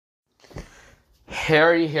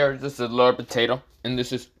Harry here, this is Lord Potato, and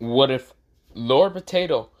this is What If Lord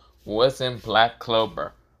Potato Was in Black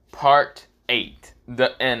Clover, Part 8,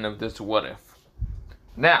 the end of this What If.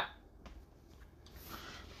 Now,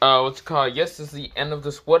 what's it called? Yes, this is the end of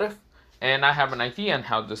this What If, and I have an idea on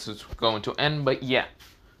how this is going to end, but yeah.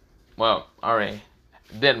 Well, I already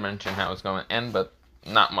did mention how it's going to end, but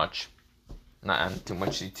not much. Not in too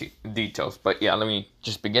much details, but yeah, let me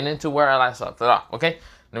just begin into where I last left it off, okay?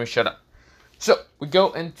 Let me shut up. So, we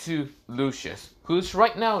go into Lucius, who's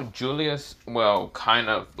right now Julius, well, kind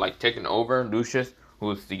of like taking over Lucius,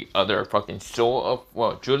 who's the other fucking soul of,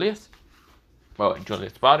 well, Julius. Well,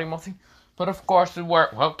 Julius' body, mostly. But of course, where,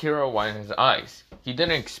 well, Kira widened his eyes. He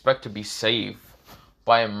didn't expect to be saved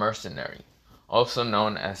by a mercenary, also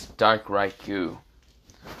known as Dark Raikou,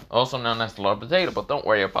 also known as Lord Potato, but don't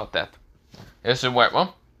worry about that. This is where,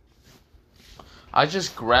 well, I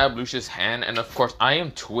just grabbed Lucius' hand, and of course, I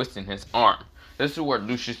am twisting his arm. This is where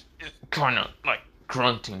Lucius is kind of like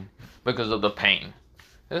grunting because of the pain.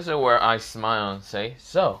 This is where I smile and say,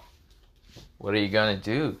 "So, what are you gonna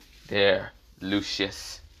do there,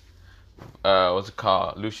 Lucius?" What's it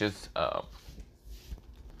called? Lucius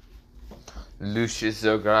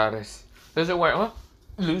Zogratis. This is where, well,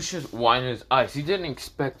 Lucius widened his eyes. He didn't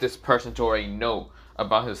expect this person to already know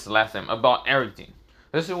about his last name, about everything.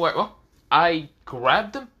 This is where, well, I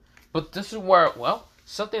grabbed him, but this is where, well,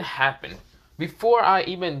 something happened. Before I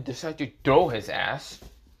even decided to throw his ass,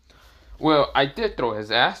 well, I did throw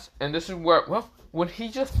his ass, and this is where, well, when he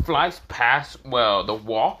just flies past, well, the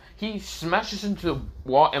wall, he smashes into the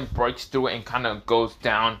wall and breaks through it and kind of goes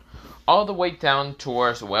down, all the way down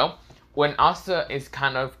towards, well, when Asa is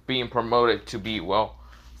kind of being promoted to be, well,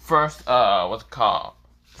 first, what's it called?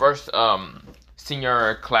 First,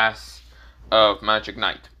 senior class of Magic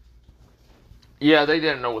Knight. Yeah, they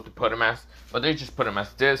didn't know what to put him as, but they just put him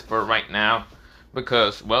as this for right now,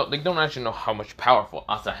 because, well, they don't actually know how much powerful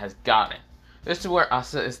Asa has gotten. This is where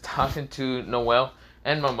Asa is talking to Noelle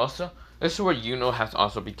and Mimosa. This is where Yuno has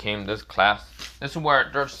also became this class. This is where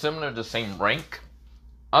they're similar, the same rank.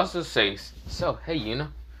 Asa says, "So, hey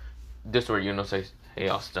Yuno." This is where Yuno says, "Hey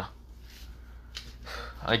Asta.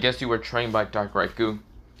 I guess you were trained by Dark Raikou."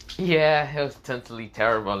 "Yeah, it was totally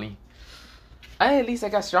terribly. At least I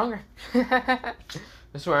got stronger."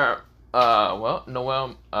 This is where, well,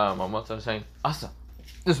 Noelle, Mimosa is saying, "Asa."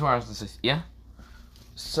 This is where Asa says, "Yeah?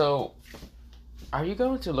 So, are you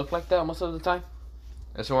going to look like that most of the time?"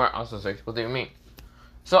 This is where Asa says, "What do you mean?"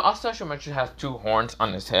 So, Asa Shumachi has two horns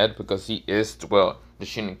on his head because he is, well, the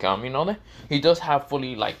Shinigami, you know that? He does have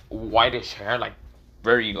fully, like, whitish hair, like,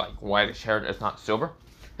 very, like, whitish hair that's not silver.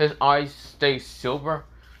 His eyes stay silver,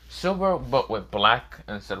 but with black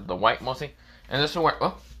instead of the white mostly. And this is where,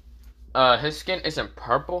 well, his skin isn't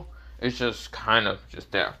purple, it's just kind of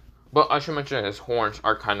just there. But I should mention his horns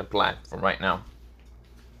are kind of black for right now,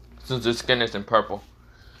 since his skin isn't purple.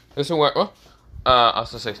 This is where, well,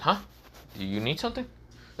 Asa says, "Huh? Do you need something?"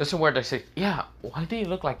 This is where they say, "Yeah, why do you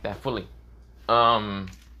look like that fully?"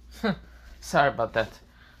 Sorry about that.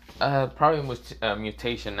 Probably was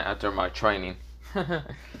mutation after my training.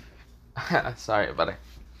 Sorry about it.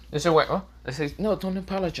 This is where, well, they say, "No, don't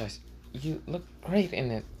apologize. You look great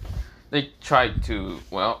in it." They tried to,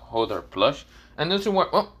 well, hold her blush. And this is where,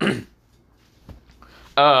 well,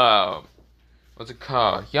 what's it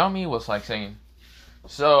called? Yami was like saying,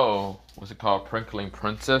 "So, what's it called, Prinkling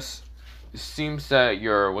Princess? It seems that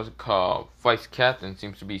your, what's it called, vice captain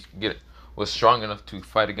seems to be was strong enough to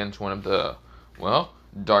fight against one of the, well,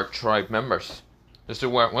 Dark Tribe members." This is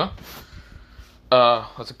where, well,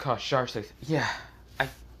 what's it called? Char says, "Yeah,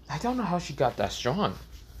 I don't know how she got that strong.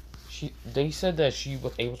 They said that she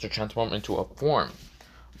was able to transform into a form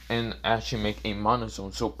and actually make a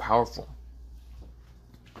monozone so powerful."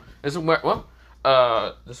 This is where, well,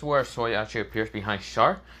 this is where Soy actually appears behind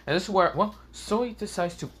Char, and this is where, well, Soy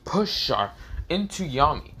decides to push Char into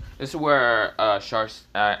Yami. This is where Char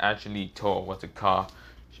actually told, what's it called?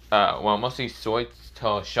 Well, mostly Soy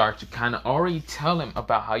told Char to kind of already tell him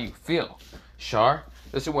about how you feel. Char,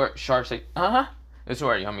 this is where Char said, "Uh-huh." This is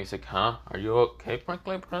where Yami's like, "Huh? Are you okay,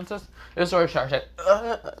 Prinkling Princess?" This is where Char said,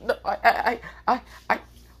 "No,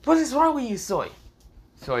 what is wrong with you, Soy?"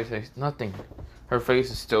 Soy says, "Nothing." Her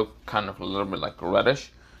face is still kind of a little bit like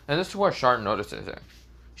reddish. And this is where Char notices it.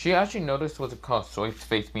 She actually noticed what's it called, Soy's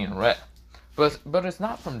face being red. But it's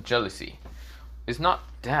not from jealousy. It's not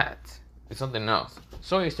that. It's something else.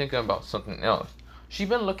 Soy is thinking about something else. She's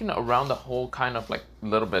been looking around the whole kind of like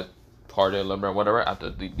little bit party, a little bit whatever,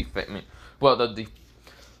 after the defeatment. Well, the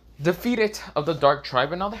defeated of the Dark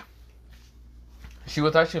Tribe and all that. She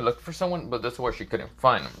was actually looking for someone, but this is where she couldn't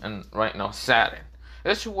find him. And right now, saddened.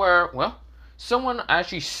 This is where, well, someone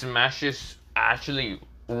actually smashes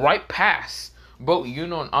right past both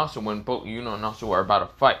Yuno and Asa when both Yuno and Asa were about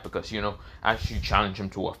to fight, because Yuno actually challenged him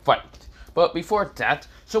to a fight. But before that,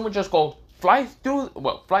 someone just flies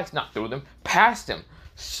not through them, past them,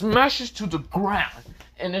 smashes to the ground,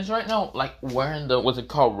 and is right now like wearing the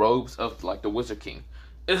robes of like the Wizard King.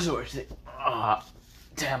 This is where it's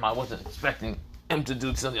damn, I wasn't expecting him to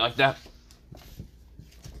do something like that.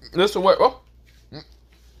 This is where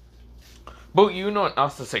both Yuno and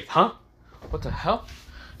Asa say, huh? What the hell?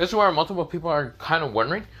 This is where multiple people are kind of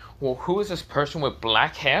wondering, well, who is this person with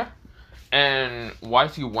black hair? And why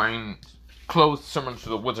is he wearing clothes similar to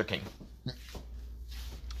the Wizard King?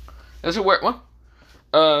 This is where,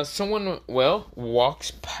 someone,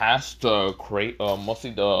 walks past the crate,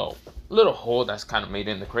 mostly the little hole that's kind of made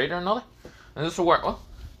in the crater and all that. And this is where,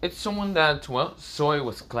 it's someone that, Soy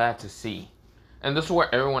was glad to see. And this is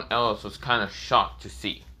where everyone else was kind of shocked to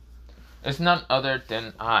see. It's none other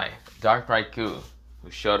than Dark Raikou,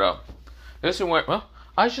 who showed up. This is where,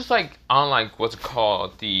 I was just on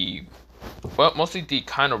mostly the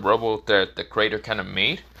kind of rubble that the crater kind of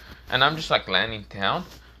made. And I'm just landing down,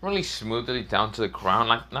 really smoothly down to the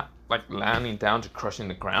ground, not landing down to crushing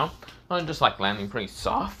the ground. I'm just landing pretty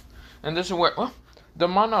soft. And this is where, the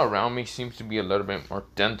mana around me seems to be a little bit more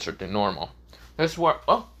denser than normal. This is where,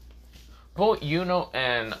 both Yuno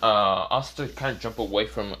and Asta kind of jump away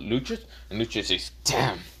from Lucius, and Lucius says,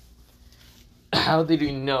 damn, how did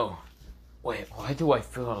you know? Wait, why do I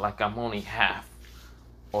feel like I'm only half,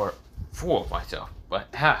 or full of myself, but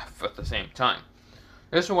half at the same time?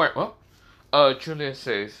 This is where, Julius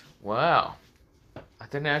says, wow, I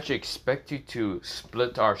didn't actually expect you to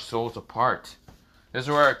split our souls apart. This is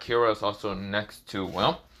where Akira is also next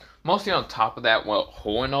to, mostly on top of that,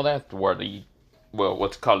 hole and all that, where the,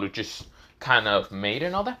 Lucius kind of made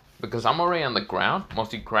and all that, because I'm already on the ground,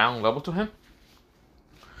 mostly ground level to him.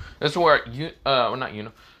 This is where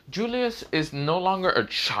Julius is no longer a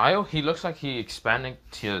child. He looks like he expanded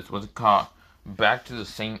his back to the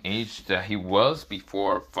same age that he was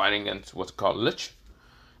before fighting against Lich.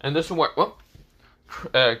 And this is where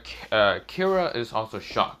Kira is also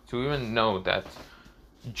shocked to even know that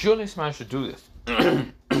Julius managed to do this.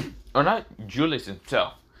 Or not Julius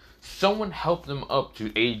himself. Someone helped him up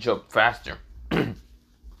to age up faster. This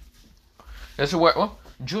is where,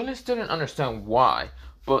 Julius didn't understand why,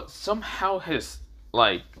 but somehow his,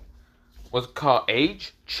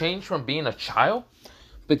 age changed from being a child,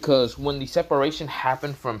 because when the separation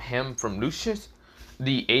happened from Lucius,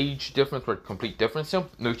 the age difference was complete difference. So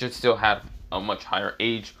Lucius still had a much higher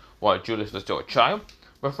age, while Julius was still a child.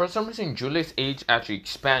 But for some reason, Julius' age actually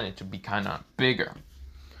expanded to be kind of bigger.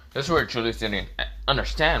 This is where Julius didn't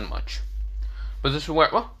understand much. But this is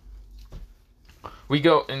where, we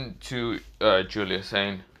go into Julius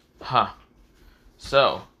saying,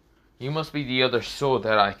 so, you must be the other soul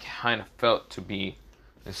that I kind of felt to be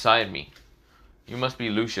inside me. You must be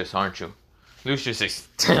Lucius, aren't you? Lucius says,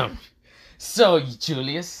 damn. So,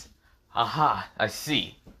 Julius, I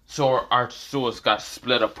see. So our souls got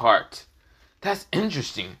split apart. That's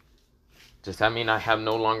interesting. Does that mean I have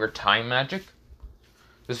no longer time magic?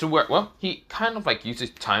 This is where, he kind of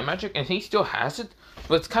uses time magic, and he still has it,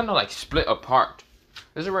 but it's kind of split apart.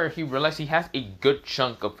 This is where he realized he has a good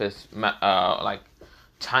chunk of his,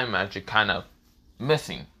 time magic kind of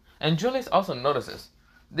missing. And Julius also notices,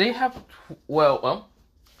 they have,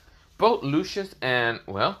 both Lucius and,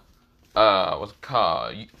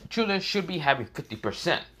 Julius should be having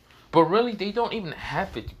 50%. But really, they don't even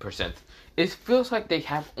have 50%. It feels like they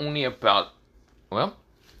have only about,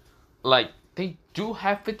 they do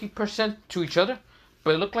have 50% to each other,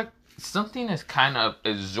 but it looks like something is kind of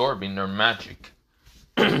absorbing their magic.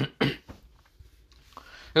 This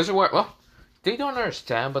is where, they don't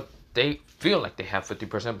understand, but they feel like they have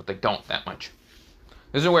 50%, but they don't that much.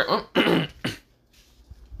 This is where,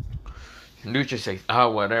 Lucius says,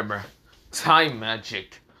 whatever. Time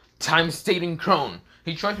magic. Time stating crone.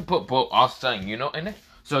 He tried to put both Asta and Yuno in it,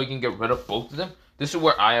 so he can get rid of both of them. This is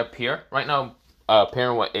where I appear. Right now,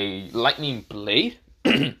 appearing with a lightning blade.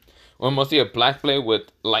 Well, mostly a black blade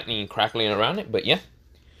with lightning crackling around it, but yeah.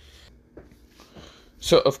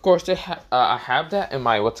 So, of course, I have that in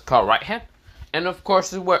my, right hand. And, of course,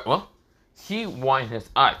 this is where, he whined his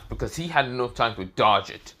eyes because he had no time to dodge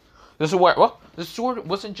it. This is where, the sword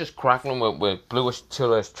wasn't just crackling with bluish,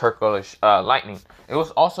 tealish, turquoise lightning. It was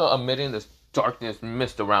also emitting this darkness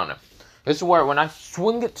mist around him. This is where when I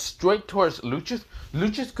swing it straight towards Lucius,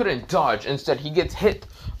 Lucius couldn't dodge. Instead, he gets hit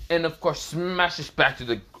and, of course, smashes back to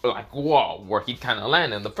the wall where he kind of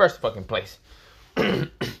landed in the first fucking place.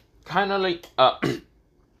 kind of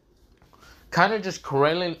just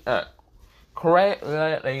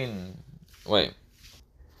crawling. Wait.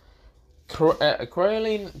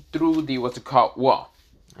 Crawling through the what's it called wall.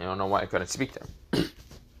 I don't know why I couldn't speak there.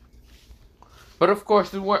 But of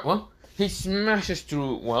course, he smashes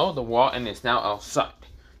through the wall and is now outside.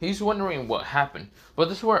 He's wondering what happened, but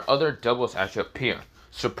this is where other devils actually appear,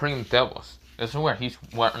 supreme devils. This is where he's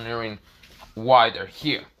wondering why they're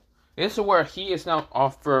here. This is where he is now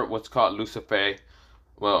offered what's called Lucifer's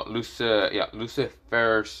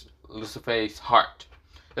heart.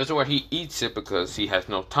 This is where he eats it because he has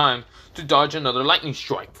no time to dodge another lightning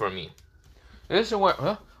strike from me. This is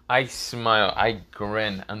where I smile, I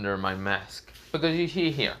grin under my mask. Because you see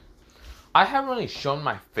here, I haven't really shown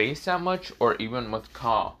my face that much, or even what's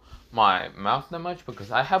called my mouth that much, because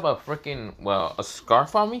I have a freaking, a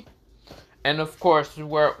scarf on me. And of course,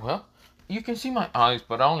 where, you can see my eyes,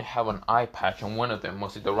 but I only have an eye patch on one of them,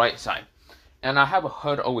 mostly the right side. And I have a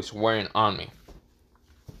hood always wearing on me.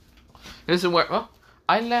 This is where,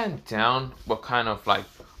 I land down, but kind of like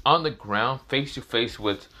on the ground, face to face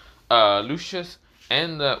with Lucius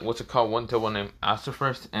and one devil named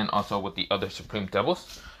Assiferous, and also with the other supreme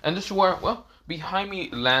devils. And this is where, behind me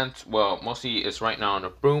lands, mostly it's right now on a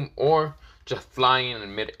broom or just flying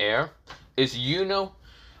in mid-air, is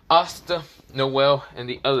Asta, Noel, and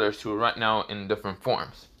the others who are right now in different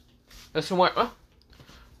forms. This is where,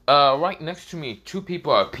 right next to me, two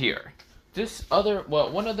people appear. This other,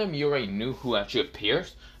 one of them you already knew who actually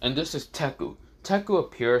appears, and this is Teku. Teku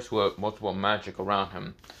appears with multiple magic around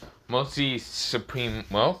him. Mostly supreme,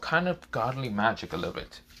 kind of godly magic a little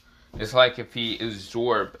bit. It's like if he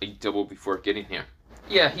absorbed a devil before getting here.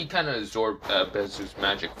 Yeah, he kind of absorbed Bezu's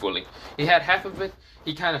magic fully. He had half of it.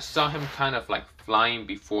 He kind of saw him kind of like flying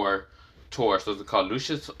before Tor, so it's called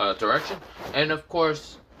Lucius' direction. And of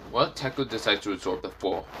course, Teku decides to absorb the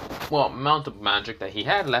full, amount of magic that he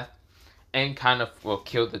had left, and kind of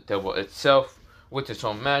kill the devil itself with its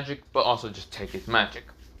own magic, but also just take its magic.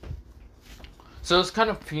 So it's kind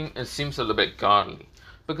of, it seems a little bit godly,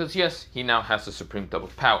 because yes, he now has the supreme devil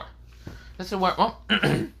power. This is where,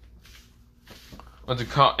 what's it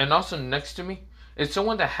called? And also next to me is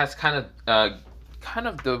someone that has kind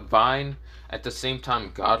of divine, at the same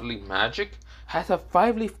time godly magic, has a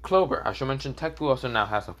 5-leaf clover. I should mention Teku also now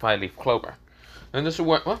has a 5-leaf clover. And this is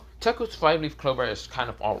where, Teku's 5-leaf clover is kind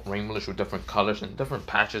of all rainbowish with different colors and different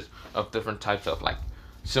patches of different types of like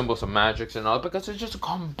symbols of magics and all, because it's just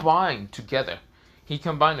combined together. He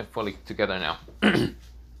combined it fully together now.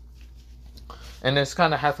 And this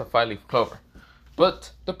kind of has a 5-leaf clover.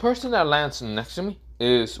 But the person that lands next to me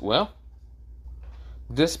is,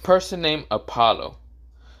 this person named Apollo.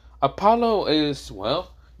 Apollo is,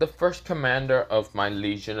 the first commander of my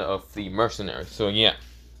legion of the mercenaries. So yeah.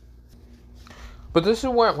 But this is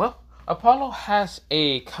where, Apollo has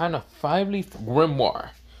a kind of 5-leaf grimoire.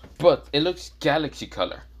 But it looks galaxy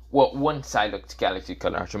color. One side looks galaxy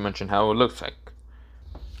color. I should mention how it looks like.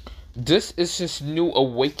 This is his new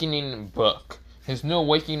awakening book. His new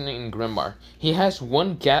awakening grimoire. He has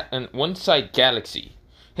one side galaxy.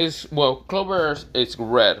 His Clover is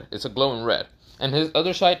red. It's a glowing red. And his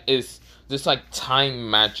other side is this like time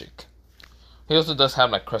magic. He also does have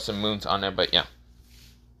like crescent moons on it, but yeah.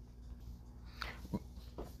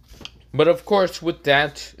 But of course, with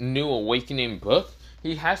that new awakening book,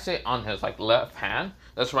 he has it on his like left hand.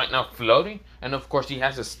 That's right now floating, and of course he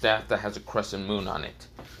has a staff that has a crescent moon on it.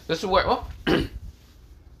 This is where,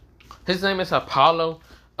 his name is Apollo.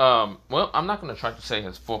 I'm not gonna try to say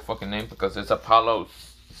his full fucking name because it's Apollo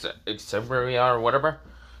Xeberia or whatever,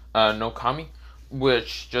 no Kami,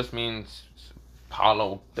 which just means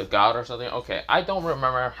Apollo the god or something. Okay, I don't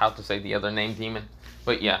remember how to say the other name demon,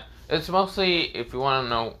 but yeah, it's mostly, if you want to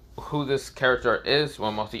know who this character is,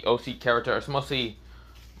 mostly OC character, it's mostly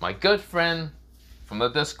my good friend from the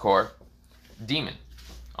Discord, Demon,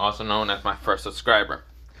 also known as my first subscriber,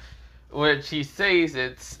 which he says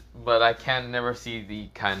it's, but I can never see the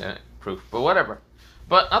kind of proof, but whatever.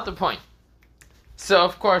 But not the point. So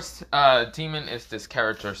of course, Demon is this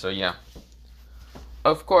character, so yeah.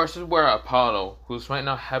 Of course, this is where Apollo, who's right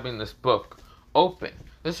now having this book open,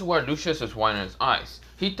 this is where Lucius is winding his eyes.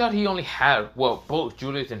 He thought he only had, both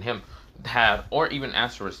Julius and him had, or even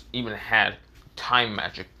Asterisk even had, time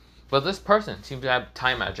magic. But this person seems to have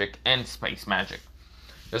time magic and space magic.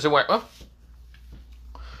 This is where,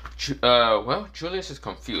 Julius is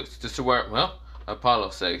confused. This is where,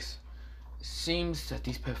 Apollo says, seems that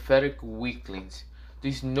these pathetic weaklings,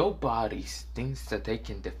 these nobodies, thinks that they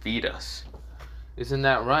can defeat us. Isn't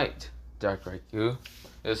that right, Dark Raikou?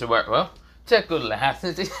 This is where, Teku laughs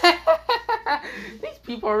and says, these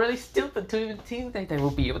people are really stupid to even think that they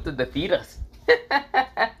will be able to defeat us.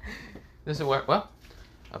 This is where,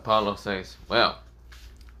 Apollo says, well,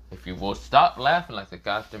 if you will stop laughing like the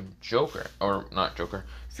goddamn Joker, or not Joker,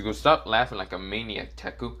 if you will stop laughing like a maniac,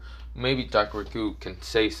 Teku, maybe Dr. Riku can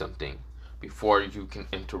say something before you can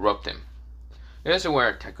interrupt him. This is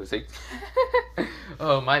where Teku says,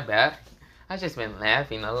 oh, my bad. I just been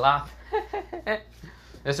laughing a lot.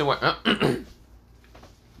 This is where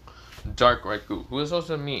Dark Riku, who is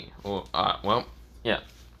also me. Well, yeah.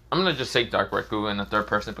 I'm gonna just say Dark Riku in the third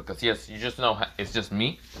person because yes, you just know it's just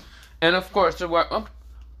me. And of course, this is where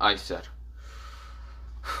I said,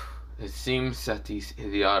 it seems that these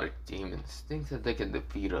idiotic demons think that they can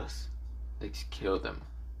defeat us. Let's kill them.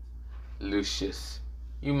 Lucius,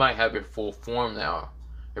 you might have your full form now.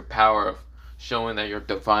 Your power of showing that you're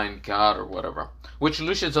divine god or whatever. Which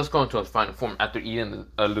Lucius does go into his final form after eating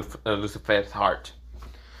Lucifer's heart.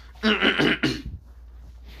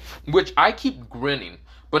 Which I keep grinning,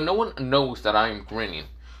 but no one knows that I am grinning.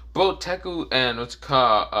 Both Teku and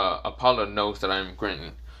Apollo knows that I am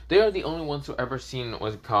grinning. They are the only ones who ever seen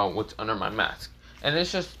what's under my mask. And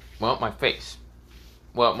it's just, well, my face.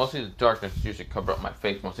 Well, mostly the darkness usually cover up my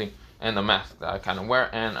face mostly, and the mask that I kind of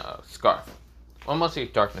wear, and a scarf. Well, mostly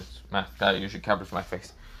darkness mask that usually covers my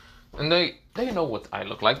face. And they know what I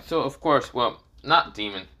look like, so of course, well, not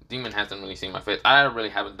Demon. Demon hasn't really seen my face. I really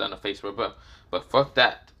haven't done a face rip, but fuck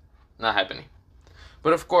that. Not happening.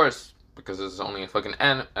 But of course, because this is only a fucking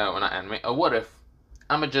not anime, a what if,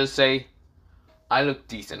 I'ma just say, I look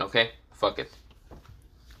decent, okay? Fuck it.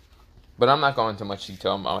 But I'm not going into much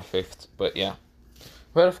detail on my face, but yeah.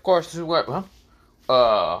 But of course, this is what,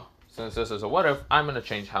 since this is a what if, I'm gonna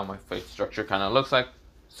change how my face structure kind of looks like,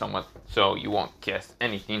 somewhat, so you won't guess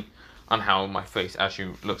anything on how my face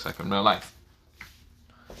actually looks like in real life.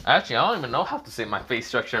 Actually, I don't even know how to say my face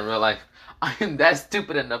structure in real life. I am that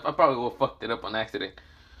stupid enough. I probably will have fucked it up on accident.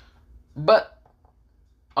 But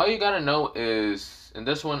all you gotta know is, in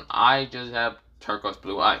this one, I just have turquoise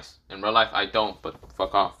blue eyes. In real life, I don't, but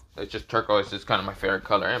fuck off. It's just turquoise is kind of my favorite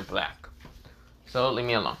color, and black. So leave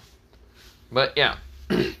me alone. But yeah.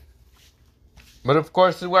 But of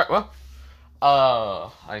course, this is where, well,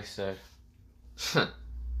 I said,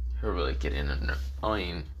 you're really getting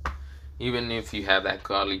annoying. Even if you have that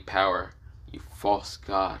godly power, you false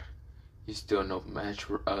god, you're still no match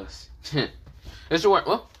for us. This is where,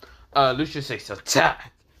 well, Lucius says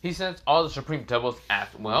attack. He sends all the Supreme Devils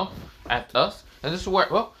at us. And this is where,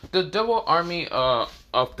 well, the Devil Army of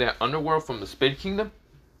the Underworld from the Spade Kingdom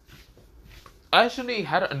actually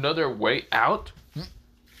had another way out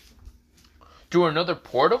through another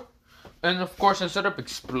portal. And of course, instead of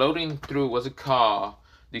exploding through, what's it called,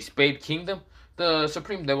 the Spade Kingdom, the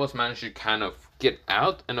Supreme Devils managed to kind of get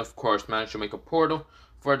out, and of course managed to make a portal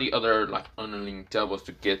for the other, like, underling devils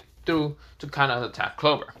to get through to kind of attack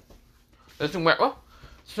Clover. This is where, well,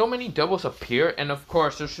 so many devils appear, and of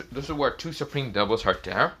course this is where two Supreme Devils are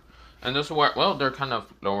there. And this is where, well, they're kind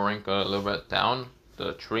of lowering a little bit down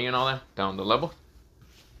the tree and all that, down the level.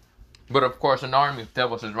 But of course an army of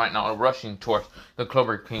devils is right now rushing towards the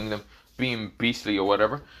Clover Kingdom, being beastly or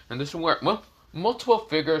whatever. And this is where, well, multiple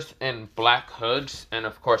figures in black hoods, and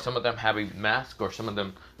of course some of them have a mask, or some of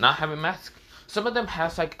them not have a mask. Some of them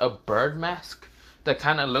has like a bird mask that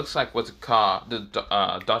kind of looks like what's it called,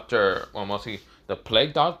 the doctor, or mostly the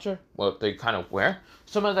plague doctor, what they kind of wear.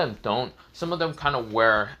 Some of them don't. Some of them kind of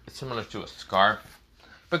wear similar to a scarf.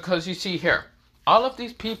 Because you see here, all of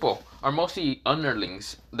these people are mostly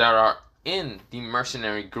underlings that are in the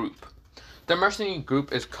mercenary group. The mercenary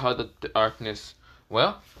group is called the Darkness,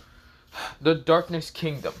 well, the Darkness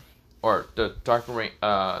Kingdom, or the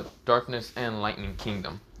Darkness and Lightning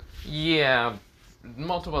Kingdom. Yeah,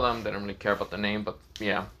 multiple of them didn't really care about the name, but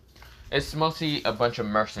yeah. It's mostly a bunch of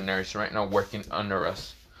mercenaries right now working under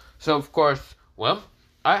us. So of course, well,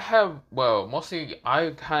 mostly I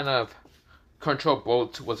kind of control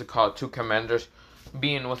both, what's it called, two commanders,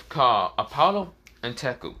 being what's called Apollo and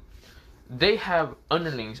Teku. They have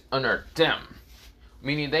underlings under them,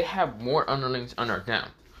 meaning they have more underlings under them.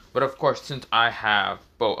 But of course, since I have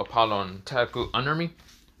both Apollo and Teku under me,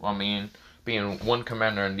 well, me being one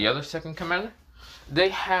commander and the other second commander, they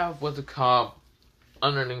have what's it called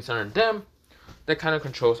underlings under them that kind of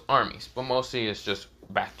controls armies. But mostly it's just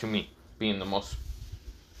back to me, being the most,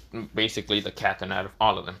 basically the captain out of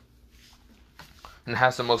all of them. And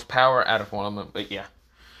has the most power out of all of them, but yeah.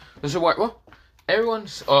 This is why, well,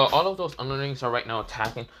 everyone's, all of those underlings are right now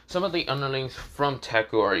attacking. Some of the underlings from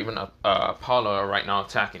Teku or even Apollo are right now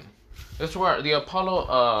attacking. This is where the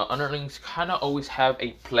Apollo underlings kind of always have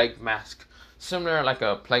a plague mask. Similar like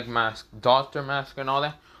a plague mask, doctor mask and all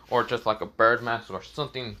that. Or just like a bird mask or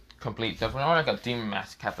something completely different. Or like a demon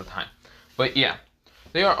mask half the time. But yeah,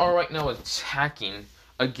 they are all right now attacking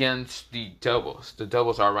against the devils. The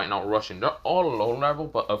devils are right now rushing. They're all low level,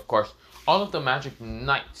 but of course, all of the magic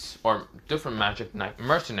knights or different magic knight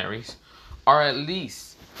mercenaries are at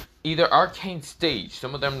least either arcane stage.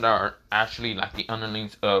 Some of them that are actually like the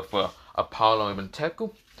underlings of Apollo and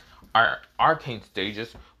Teku are arcane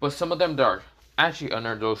stages, but some of them that are actually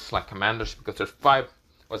under those like commanders, because there's 5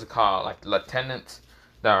 what's it called, like lieutenants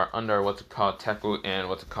that are under what's it called Teku and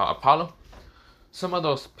what's it called Apollo. Some of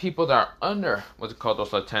those people that are under what's it called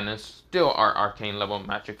those lieutenants still are arcane level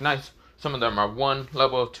magic knights. Some of them are 1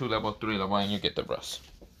 level, 2 level, 3 level, and you get the rest.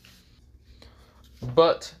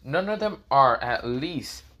 But none of them are at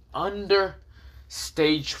least under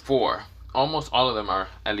stage 4. Almost all of them are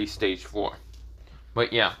at least stage 4.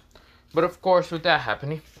 But yeah. But of course, with that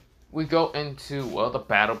happening, we go into, well, the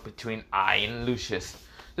battle between I and Lucius.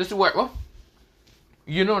 This is where, well,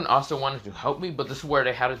 Yuno and Asta wanted to help me, but this is where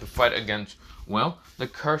they had to fight against, well, the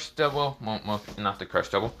cursed devil. Well, not the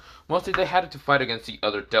cursed devil. Mostly they had to fight against the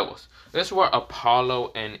other devils. This is where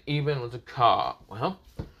Apollo and even what's it called? Well,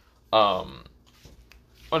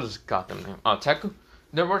 what is goddamn name? Teku.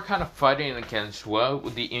 They were kind of fighting against, well,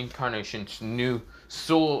 the incarnation's new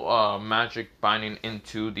soul magic binding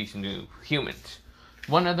into these new humans.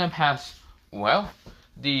 One of them has, well,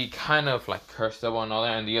 the kind of like cursed devil and all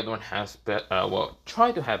that, and the other one has, well,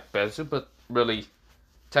 try to have Bezu, but really,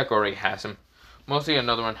 Teku already has him. Mostly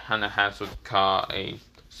another one kind of has what's called a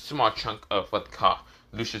small chunk of what's called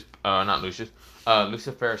Lucifer's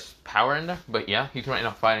power in there. But yeah, he's right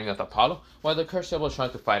now fighting against Apollo, while the cursed devil is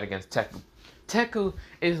trying to fight against Teku. Teku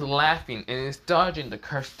is laughing and is dodging the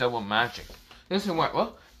cursed devil magic. This is what,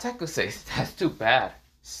 well, Teku says, that's too bad.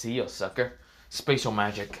 See you, sucker. Spatial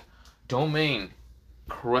magic. Domain.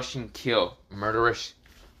 Crushing kill. Murderous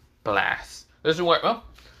blast. This is where, well,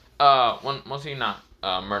 mostly not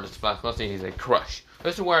murderous blast. Mostly he's a crush.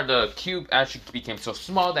 This is where the cube actually became so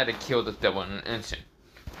small that it killed the devil in an instant.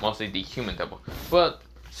 Mostly the human devil. But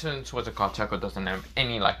since what's it called, Teku doesn't have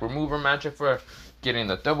any like remover magic for getting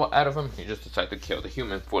the devil out of him, he just decided to kill the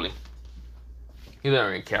human fully. He doesn't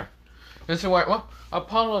really care. This is where, well,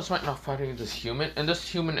 Apollo is right now fighting this human, and this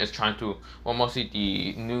human is trying to, well, mostly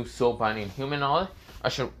the new soul binding human and all that. I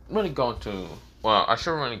shouldn't really go into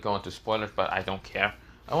spoilers, but I don't care.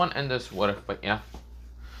 I want to end this what if, but yeah.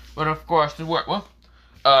 But of course, this is where, well,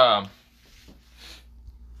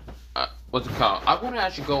 what's it called? I'm going to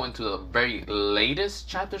actually go into the very latest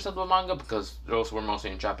chapters of the manga, because those were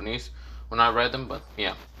mostly in Japanese when I read them, but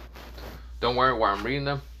yeah. Don't worry where I'm reading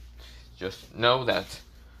them. Just know that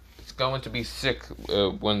it's going to be sick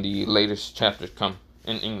when the latest chapters come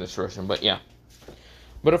in English version, but yeah.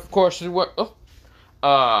 But of course,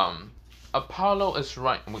 Apollo is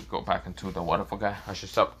right. We go back into the waterfall guy. I should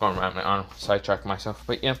stop going around and sidetrack myself,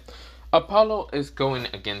 but yeah. Apollo is going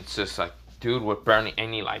against this like dude with barely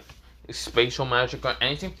any like spatial magic or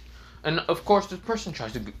anything, and of course this person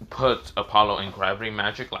tries to put Apollo in gravity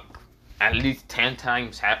magic like at least 10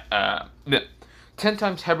 times heavier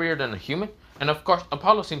than a human, and of course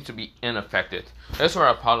Apollo seems to be unaffected. That's where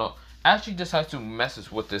Apollo actually decides to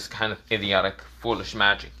messes with this kind of idiotic, foolish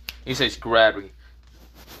magic. He says gravity,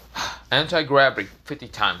 anti-gravity 50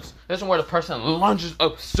 times. This is where the person lunges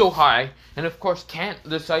up so high, and of course can't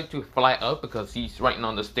decide to fly up because he's right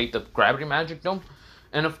on the state of gravity magic dome.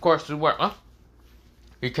 And of course, this is where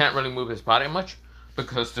he can't really move his body much,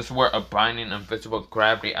 because this is where a binding invisible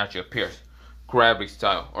gravity actually appears. Gravity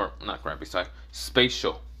style, or not gravity style,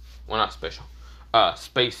 spatial. Well, not spatial.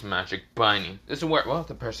 Space magic binding. This is where, well,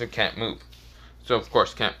 the person can't move. So, of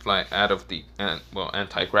course, can't fly out of the,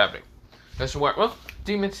 anti-gravity. This is where, well,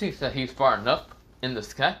 Demon sees that he's far enough in the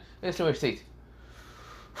sky. This is where he says,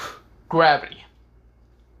 gravity.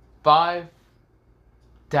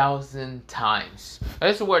 5,000 times.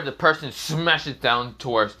 This is where the person smashes down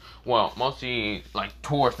towards, well, mostly like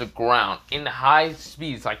towards the ground in high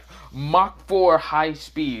speeds, like Mach 4 high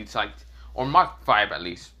speeds, like, or Mach 5 at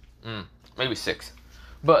least, maybe 6.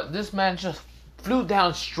 But this man just flew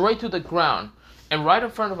down straight to the ground, and right in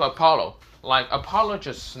front of Apollo. Like Apollo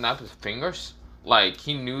just snapped his fingers, like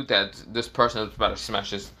he knew that this person was about to smash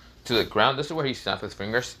this to the ground. This is where he snapped his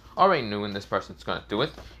fingers. Already knew when this person's gonna do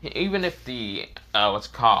it. Even if the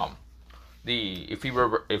if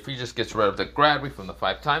he just gets rid of the gravity from the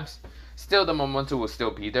 5 times, still the momentum will still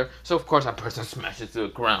be there. So of course that person smashes to the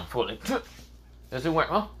ground fully. Does it work?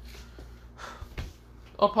 Well,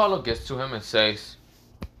 Apollo gets to him and says,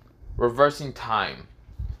 reversing time.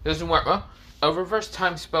 Doesn't work. Well, a reverse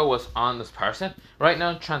time spell was on this person, right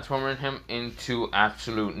now transforming him into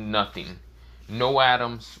absolute nothing. No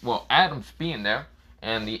atoms, well, atoms being there,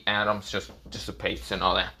 and the atoms just dissipates and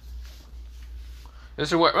all that. This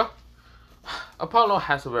is where, well, Apollo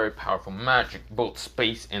has a very powerful magic, both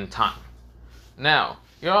space and time. Now,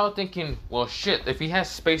 you're all thinking, well shit, if he has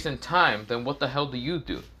space and time, then what the hell do you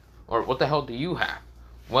do? Or what the hell do you have?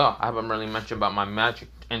 Well, I haven't really mentioned about my magic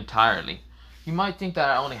entirely. You might think that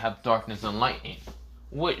I only have darkness and lightning,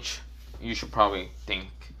 which you should probably think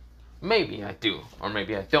maybe I do, or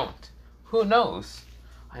maybe I don't. Who knows?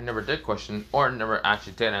 I never did question, or never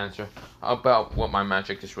actually did answer about what my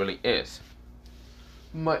magic just really is.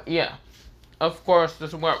 But yeah, of course,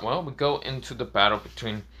 this is where, well, we go into the battle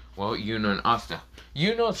between, well, Yuno and Asta.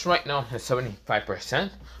 Yuno's right now has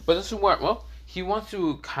 75%, but this is where, well, he wants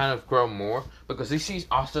to kind of grow more because he sees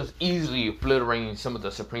Asta's easily obliterating some of the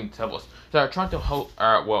Supreme Devils that are trying to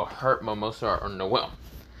hurt Mimosa or Noelle.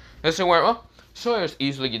 This is where, well, Sawyer's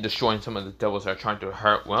easily destroying some of the devils that are trying to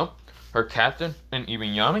hurt, well, her captain and even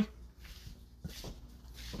Yami.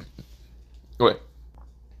 Wait.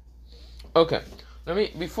 Okay,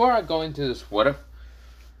 before I go into this what if,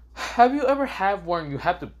 have you ever had where you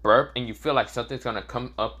have to burp and you feel like something's gonna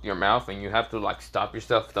come up your mouth and you have to like stop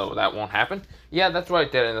yourself though that won't happen? Yeah, that's what I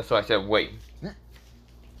did, and that's why I said wait.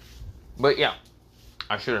 But yeah,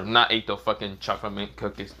 I should have not ate those fucking chocolate mint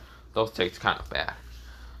cookies. Those taste kind of bad.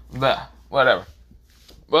 But whatever.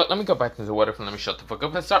 Well, let me go back to the what if and let me shut the fuck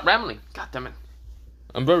up and start rambling. God damn it.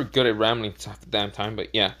 I'm very good at rambling half the damn time, but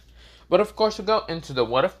yeah. But of course we go into the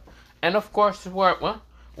what if, and of course where, well,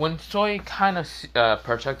 when Soy kind of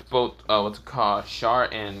protects both, Char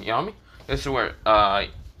and Yami, this is where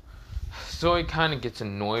Soy kind of gets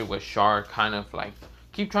annoyed with Char kind of like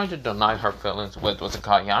keep trying to deny her feelings with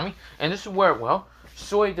Yami, and this is where, well,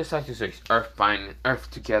 Soy decides to say Earth find Earth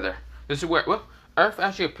together. This is where, well, Earth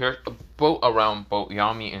actually appears around both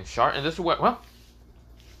Yami and Char, and this is where, well,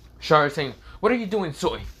 Char is saying, "What are you doing,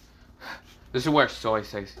 Soy?" This is where Soy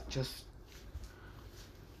says, "Just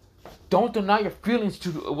don't deny your feelings to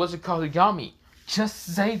Yami.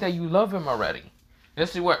 Just say that you love him already."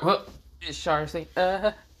 This is where, well, Char is saying,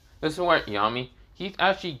 This is where Yami, he's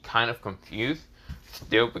actually kind of confused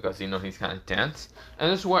still because he's kind of dense,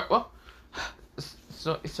 and this is where, well,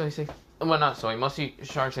 so he says, well, not Soy, mostly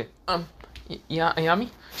Char say, yeah, Yami.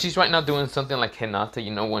 She's right now doing something like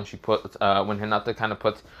Hinata, when she puts, when Hinata kind of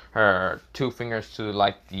puts her two fingers to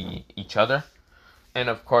like each other, and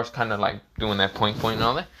of course, kind of like doing that point and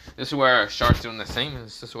all that. This is where Char's doing the same, and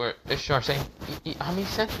this is where Char saying,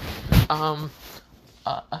 Yami-san,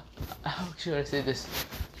 how should I say this?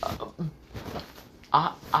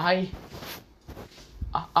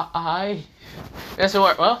 That's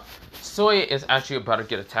where, well, Soy is actually about to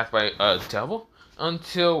get attacked by a devil.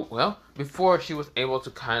 Until, well, before she was able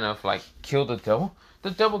to kind of like kill the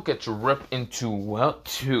devil gets ripped into, well,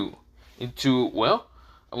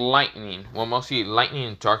 lightning. Well, mostly lightning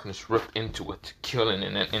and darkness ripped into it, killing it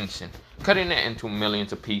in an instant, cutting it into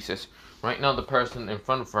millions of pieces. Right now, the person in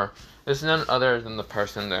front of her is none other than the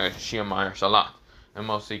person that she admires a lot, and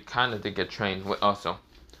mostly kind of did get trained with also.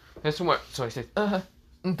 This is where Soy says, Dark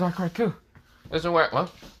Raikou. This is where,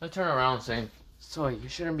 well, I turn around saying, Soy, you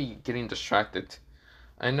shouldn't be getting distracted.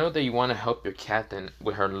 I know that you want to help your captain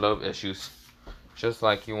with her love issues, just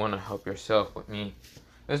like you want to help yourself with me.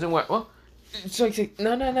 This is where, well, Soy says,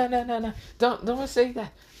 no, don't say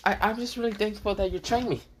that. I'm just really thankful that you trained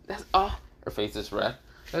me. That's all. Her face is red.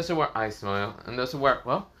 This is where I smile, and this is where,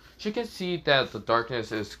 well, she can see that the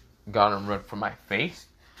darkness is gotten rid from my face,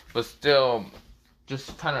 but still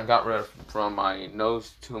just kind of got rid from my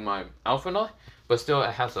nose to my outfit and all that, but still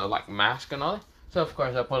it has a like mask and all that. So of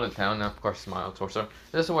course I pull it down and of course smile towards her.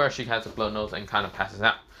 This is where she has a blood nose and kind of passes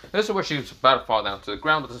out. This is where she's about to fall down to the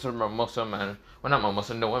ground, but this is where Mimosa man, well not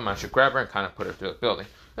Mimosa, Noelle man should grab her and kind of put her through the building.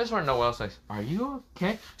 This is where Noelle says, "Are you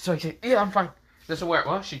okay?" So I say, "Yeah, I'm fine." This is where,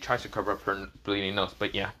 well, she tries to cover up her bleeding nose,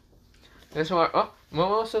 but yeah. This is where, oh,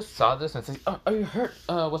 Mimosa saw this and says, "Oh, are you hurt?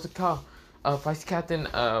 What's it called? Vice Captain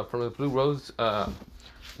from the Blue Rose,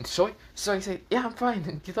 Soy?" So he said, "Yeah, I'm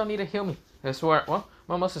fine. You don't need to heal me." This is where, well,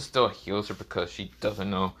 Mimosa still heals her because she doesn't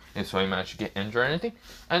know if Soy managed to get injured or anything.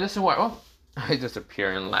 And this is where, well, I just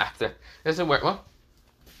appear in laughter. This is where, well,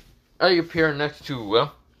 I appear next to,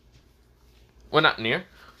 well, not near.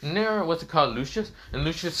 Near, what's it called, Lucius? And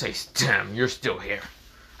Lucius says, "Damn, you're still here.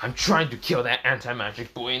 I'm trying to kill that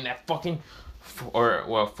anti-magic boy and that fucking,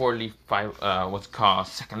 4-leaf, what's it called,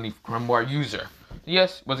 second leaf grimoire user."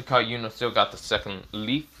 Yes, what's it called, still got the second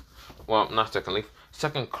leaf. Well, not second leaf,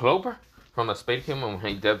 second Clover from the Spade Kingdom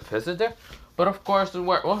when he did visit there. But of course,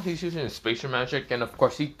 well, he's using his spatial magic, and of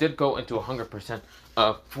course he did go into 100%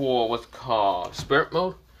 full what's called spirit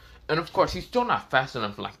mode. And of course, he's still not fast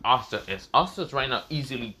enough like Asta is. Asta's right now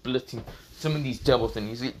easily blitzing some of these devils and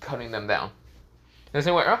easily cutting them down. And the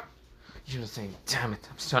same way, you're saying, "Damn it,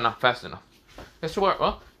 I'm still not fast enough." This is where,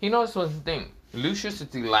 well, he knows one thing. Lucius is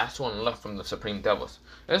the last one left from the Supreme Devils.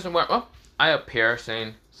 This is where, well, I appear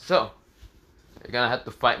saying, so, you're gonna have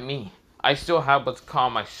to fight me. I still have what's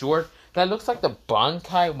called my sword. That looks like the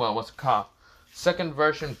Bankai, well, what's it called? Second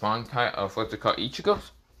version Bankai of what's it called,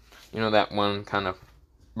 Ichigo's. You know, that one kind of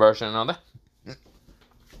version and all that.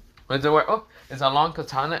 But it's a long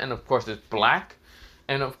katana, and of course it's black.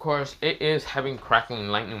 And of course it is having crackling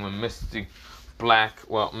lightning when Miss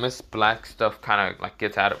Black stuff kind of like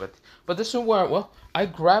gets out of it. But this is where, well, I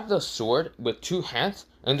grab the sword with 2 hands,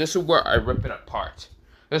 and this is where I rip it apart.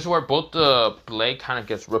 This is where both the blade kind of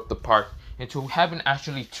gets ripped apart into having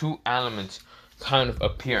actually 2 elements kind of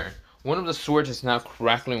appearing. One of the swords is now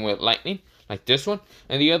crackling with lightning, like this one,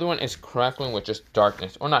 and the other one is crackling with just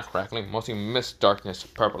darkness, or not crackling, mostly mist darkness,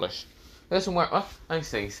 purplish. This is where, well, I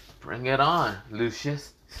say, bring it on,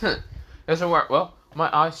 Lucius. This is where, well, my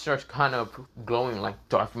eyes start kind of glowing like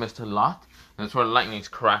dark mist a lot, and that's where lightning's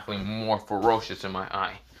crackling more ferocious in my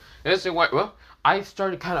eye. This is where, well, I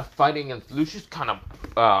started kind of fighting against Lucius, kind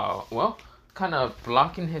of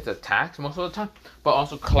blocking his attacks most of the time, but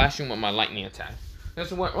also clashing with my lightning attacks. This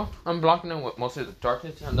is where, well, I'm blocking them with most of the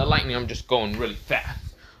darkness, and the lightning I'm just going really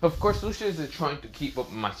fast. Of course, Lucius is trying to keep up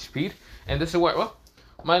my speed, and this is where, well,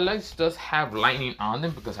 my legs does have lightning on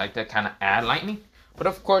them because I did kind of add lightning, but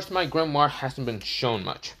of course my grimoire hasn't been shown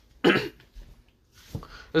much. This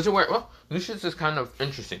is where, well, Lucius is kind of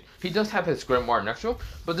interesting. He does have his grimoire next to him,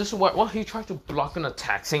 but this is where, well, he tried to block an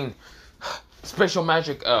attack saying special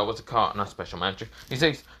magic, what's it called? Not special magic. He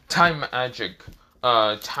says time magic,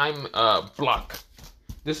 block.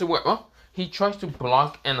 This is where, well, he tries to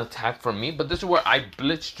block an attack from me, but this is where I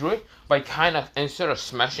blitz through it by kind of, instead of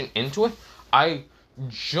smashing into it, I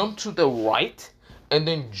jump to the right and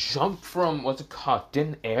then jump from, what's it called,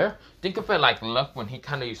 thin air. Think of it like Luck when he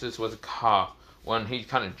kind of uses, what's it called, when he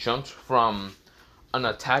kind of jumps from an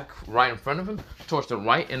attack right in front of him towards the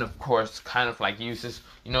right, and of course kind of like uses,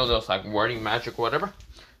 you know, those like wording magic or whatever,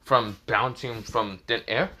 from bouncing from thin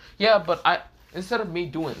air. Yeah, but instead of me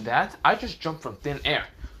doing that, I just jump from thin air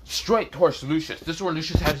straight towards Lucius. This is where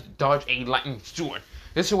Lucius has to dodge a lightning sword.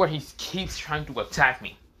 This is where he keeps trying to attack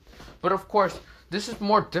me. But of course, this is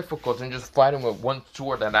more difficult than just fighting with one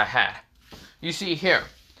sword that I had. You see here,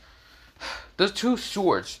 the 2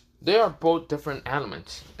 swords, they are both different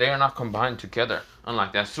elements. They are not combined together,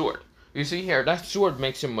 unlike that sword. You see here, that sword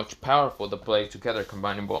makes it much powerful to play together,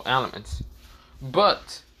 combining both elements.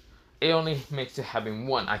 But it only makes it having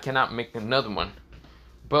one. I cannot make another one.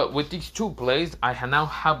 But with these 2 blades, I now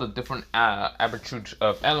have the different attitudes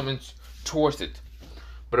of elements towards it.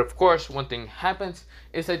 But of course, one thing happens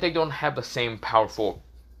is that they don't have the same powerful,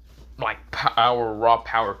 like raw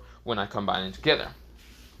power when I combine them together.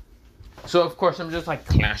 So of course, I'm just like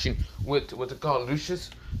clashing with what's it called,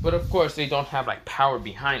 Lucius. But of course, they don't have like power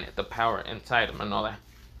behind it, the power inside them and all that.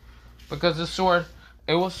 Because the sword,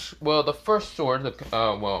 it was, well, the first sword,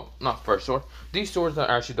 well, not first sword. These swords are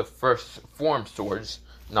actually the first form swords,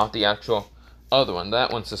 not the actual other one.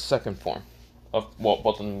 That one's the second form of, well,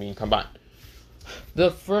 both of them being combined. The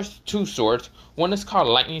first 2 swords, one is called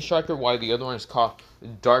Lightning Striker, while the other one is called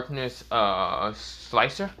Darkness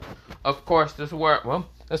Slicer. Of course, this is where, well,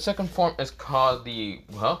 the second form is called the,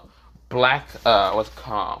 well, Black, what's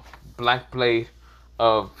called, Black Blade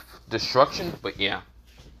of Destruction, but yeah.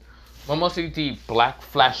 Well, mostly the Black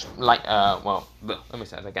Flash, like, well, let me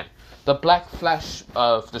say that again. The Black Flash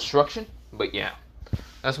of Destruction, but yeah.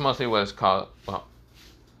 That's mostly what it's called, well,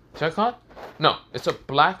 should I call it? No, it's a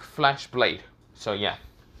Black Flash Blade. So yeah,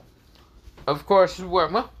 of course, this is where,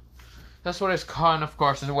 well, that's what it's called, and of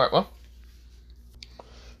course, this is where,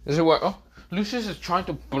 well, Lucius is trying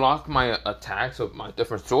to block my attacks with my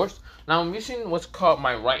different swords. Now I'm using what's called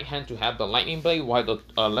my right hand to have the lightning blade, while the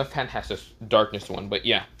left hand has this darkness one, but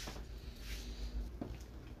yeah.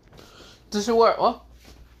 This is where, well,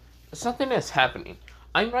 something is happening.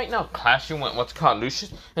 I'm right now clashing with what's called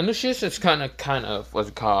Lucius, and Lucius is kind of what's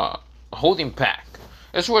called holding back.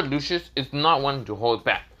 This is where Lucius is not wanting to hold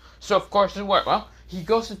back. So of course, this is where, well, he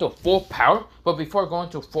goes into full power, but before going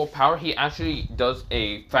to full power, he actually does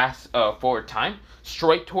a fast forward time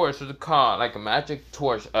straight towards what's called like a magic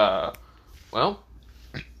towards well,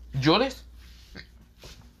 Julius.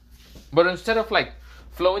 But instead of like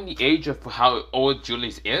flowing the age of how old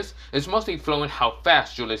Julius is, it's mostly flowing how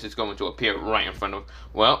fast Julius is going to appear right in front of,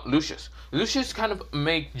 well, Lucius. Lucius kind of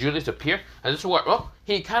made Julius appear, and this is what, well,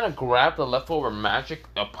 he kind of grabbed the leftover magic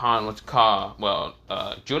upon what's called, well,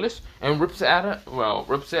 Julius, and rips it out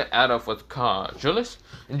of what's called Julius,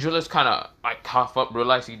 and Julius kind of like cough up,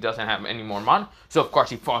 realize he doesn't have any more mana, so of course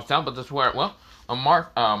he falls down, but this is where, well,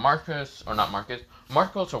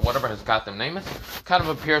 Marcos or whatever his goddamn name is, kind of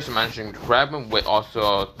appears managing to grab him with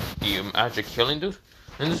also the magic killing dude.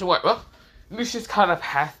 And this is where, well, Lucius kind of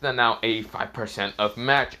has the now 85% of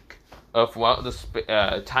magic, of, well,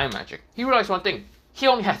 the time magic. He realized one thing, he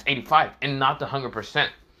only has 85 and not the 100%.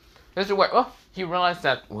 This is where, well, he realized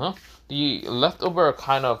that, well, the leftover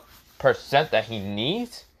kind of percent that he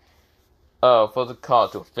needs for the call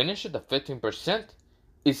to finish it, the 15%,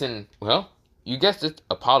 is in, well, you guessed it,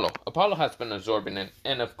 Apollo. Apollo has been absorbing it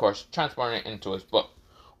and, of course, transporting it into his book.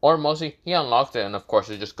 Or mostly, he unlocks it and, of course,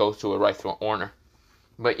 it just goes to a rightful owner.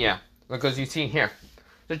 But yeah, because you see here,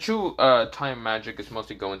 the true time magic is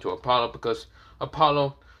mostly going to Apollo because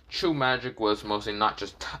Apollo, true magic was mostly not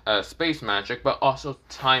just space magic, but also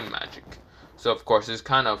time magic. So, of course, it's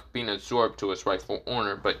kind of being absorbed to its rightful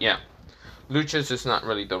owner. But yeah, Lucius is not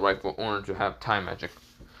really the rightful owner to have time magic.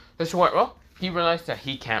 This is where, well, he realized that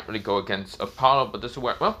he can't really go against Apollo, but this is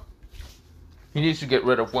where, well, he needs to get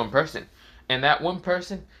rid of one person. And that one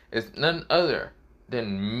person is none other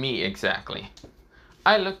than me exactly.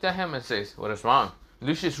 I looked at him and says, what is wrong?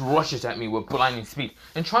 Lucius rushes at me with blinding speed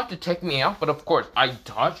and tried to take me out, but of course I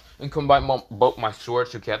dodge and combine both my swords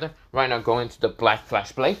together. Right now going to the black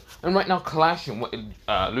flash blade and right now clashing with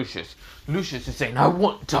Lucius. Lucius is saying, I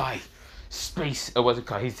won't die. Space, what's it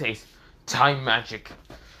called? He says, time magic.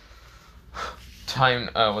 Time,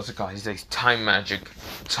 what's it called? He says, time magic.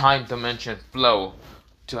 Time dimension flow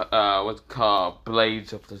to, what's it called?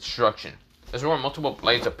 Blades of destruction. There's where multiple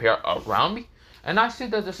blades appear around me. And I see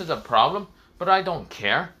that this is a problem, but I don't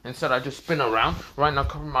care. Instead, I just spin around. Right now,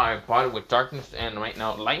 cover my body with darkness and right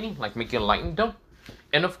now lightning, like making a lightning dome.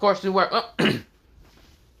 And of course, what's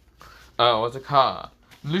it called?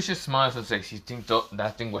 Lucius smiles and says, you think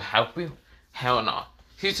that thing will help you? Hell no.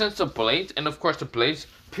 He sends the blades, and of course, the blades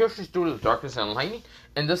pierces through the darkness and lightning,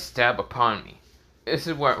 and just stab upon me. This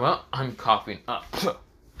is where, well, I'm coughing up.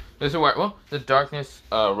 This is where, well, the darkness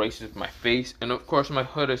races my face, and of course, my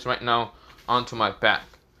hood is right now onto my back.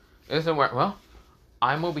 This is where, well,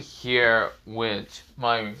 I'm over here with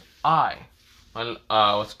my eye, my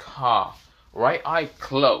what's called right eye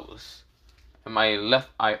closed, and my left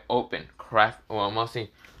eye open. Mostly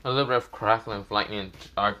a little bit of crackling of lightning and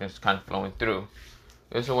darkness kind of flowing through.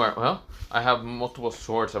 This is where, well, I have multiple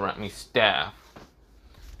swords around me, staff.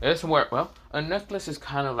 This is where, well, a necklace is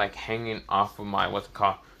kind of like hanging off of my what's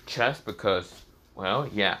called chest because, well,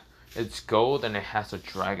 yeah. It's gold and it has a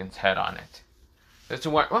dragon's head on it. This is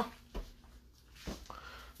what, well,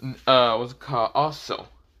 what's it called? Also,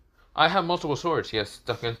 I have multiple swords he has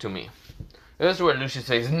stuck into me. This is where Lucius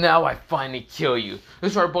says, now I finally kill you.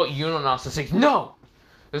 This is where both Yuno and also say, no!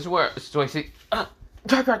 This is where Stoy says,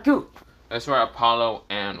 Dragu! This is where Apollo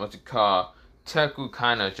and what's it called? Teku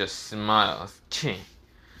kind of just smiles. This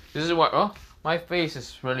is where, well, my face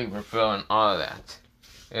is really revealing all of that.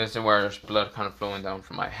 This is where there's blood kind of flowing down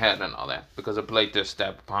from my head and all that. Because a blade just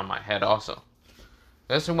stabbed upon my head also.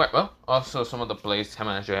 This is where, well, also some of the blades have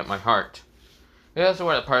managed to hit my heart. This is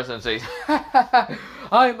where the person says, I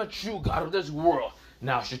am a true god of this world.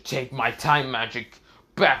 Now I should take my time magic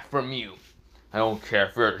back from you. I don't care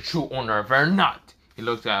if you're the true owner of it or not. He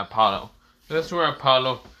looks at Apollo. This is where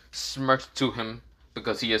Apollo smirks to him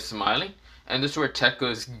because he is smiling. And this is where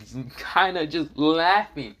Teku is kind of just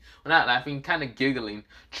laughing. Well, not laughing, kind of giggling.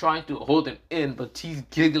 Trying to hold him in, but he's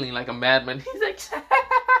giggling like a madman. He's like,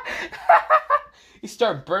 he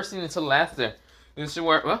starts bursting into laughter. This is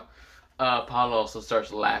where, well, Apollo also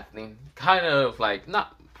starts laughing. Kind of like,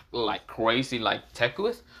 not like crazy like Teku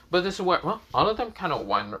is. But this is where, well, all of them kind of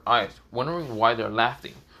wind their eyes, wondering why they're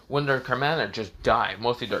laughing. When their commander just died,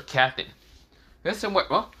 mostly their captain. This is where,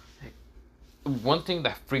 well, one thing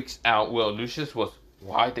that freaks out Will Lucius was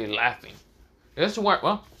why they laughing. This is where,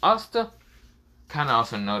 well, Asta kind of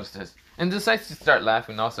also noticed this and decides to start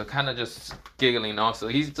laughing also, kind of just giggling also.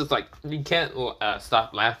 He's just like, he can't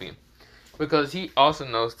stop laughing because he also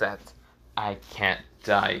knows that I can't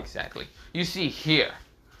die exactly. You see here,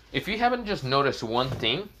 if you haven't just noticed one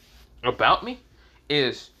thing about me,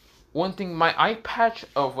 is one thing, my eye patch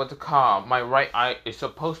of what to call my right eye is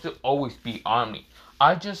supposed to always be on me.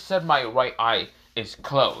 I just said my right eye is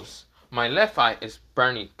closed. My left eye is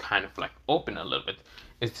burning kind of like open a little bit.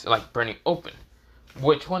 It's like burning open.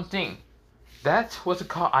 Which one thing? That's what's it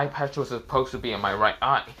called, eye patch was supposed to be in my right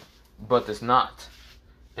eye. But it's not.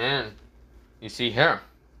 And you see here.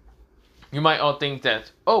 You might all think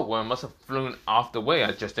that, oh, well, it must have flown off the way.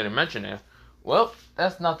 I just didn't mention it. Well,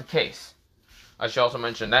 that's not the case. I should also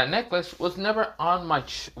mention that necklace was never on my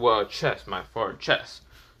chest, my forward chest.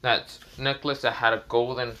 That necklace that had a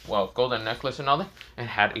golden necklace and all that, and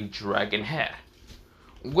had a dragon head.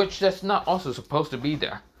 Which that's not also supposed to be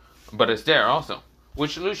there. But it's there also.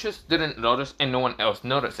 which Lucius didn't notice and no one else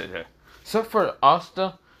noticed it. Except for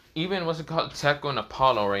Asta, even what's it called, Tekko and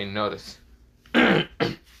Apollo already noticed.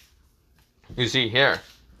 You see here,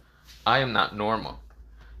 I am not normal.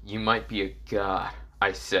 You might be a god,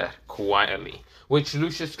 I said quietly, which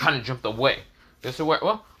Lucius kind of jumped away. This is where,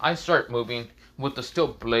 well, I start moving with the steel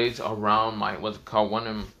blades around my, what's it called,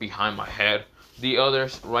 one behind my head. The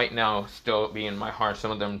others right now still be in my heart,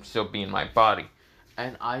 some of them still be in my body.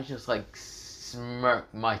 And I just like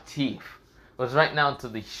smirk my teeth. It was right now to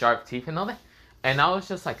the sharp teeth and all that. And I was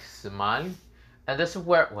just like smiling. And this is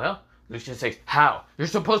where, well, Lucius says, how? You're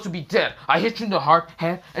supposed to be dead. I hit you in the heart,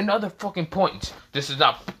 head, and other fucking points. This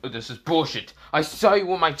is bullshit. I saw you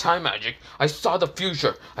with my time magic. I saw the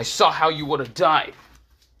future. I saw how you would have died.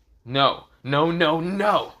 No.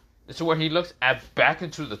 This is where he looks back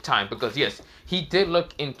into the time. Because yes, he did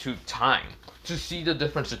look into time to see the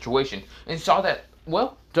different situation. And saw that,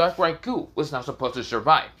 well, Dark Raku was not supposed to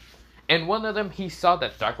survive. And one of them, he saw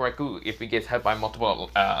that Dark Raku, if he gets hit by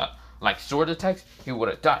multiple, like sword attacks, he would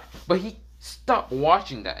have died. But he stopped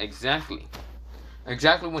watching that exactly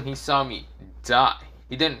when he saw me die.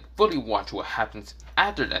 He didn't fully watch what happens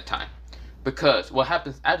after that time. Because what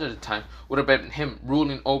happens after the time would have been him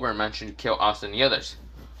ruling over and managing to kill us and the others.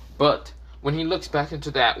 But when he looks back into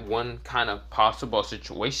that one kind of possible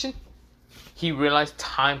situation, he realized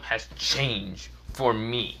time has changed for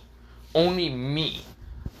me. Only me.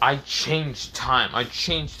 I changed time. I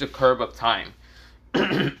changed the curve of time.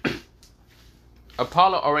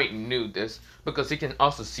 Apollo already knew this because he can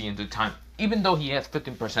also see into time, even though he has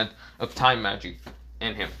 15% of time magic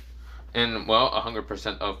in him. And, well,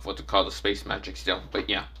 100% of what to call the space magic still. But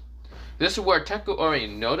yeah. This is where Tekko already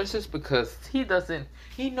notices because he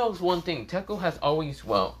knows one thing. Tekko has always,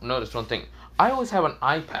 well, noticed one thing. I always have an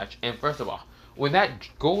eye patch. And first of all, when that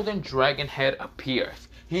golden dragon head appears,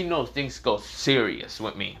 he knows things go serious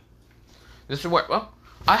with me. This is where, well,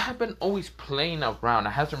 I have been always playing around.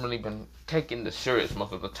 I haven't really been taking this serious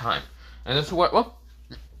most of the time. And this is where, well,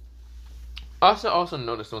 also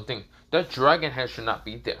noticed one thing. That dragon head should not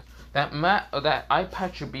be there. That eye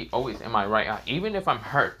patch should be always in my right eye. Even if I'm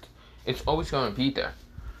hurt, it's always going to be there.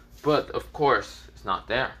 But, of course, it's not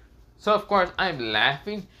there. So, of course, I'm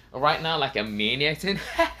laughing right now like a maniac.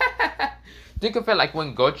 Think of it like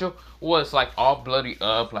when Gojo was like all bloody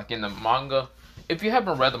up, like in the manga. If you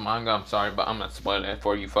haven't read the manga, I'm sorry, but I'm not spoiling it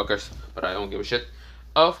for you fuckers. But I don't give a shit.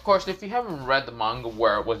 Of course, if you haven't read the manga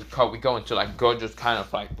where what's it called, we go into like Gojo's kind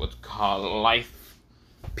of like what's called life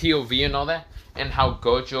POV and all that, and how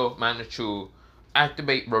Gojo managed to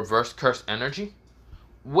activate reverse curse energy.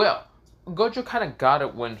 Well, Gojo kind of got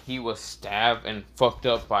it when he was stabbed and fucked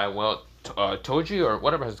up by, well, Toji or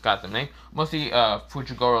whatever has got the name. Mostly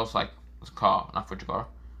Fujigoro's like, what's it called? Not Fujigoro.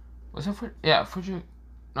 Was it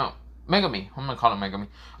no, Megami. I'm gonna call him Megami.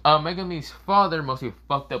 Megami's father mostly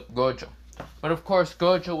fucked up Gojo. But of course,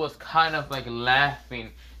 Gojo was kind of like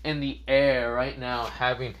laughing in the air right now,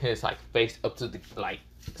 having his like face up to the like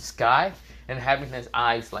sky and having his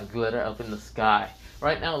eyes like glitter up in the sky.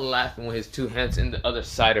 Right now, laughing with his two hands in the other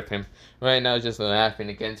side of him. Right now, just laughing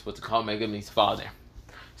against what's called Megami's father,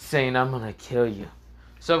 saying, "I'm gonna kill you."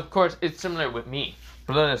 So of course, it's similar with me.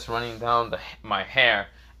 Blood is running down my hair,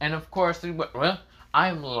 and of course, well,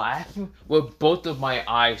 I'm laughing with both of my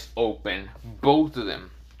eyes open. Both of them.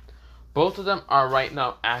 Both of them are right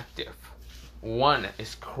now active. One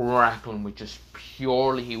is crackling with just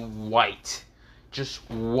purely white. Just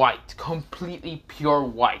white. Completely pure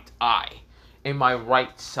white eye. In my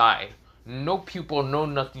right side. No pupil, no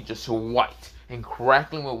nothing, just white. And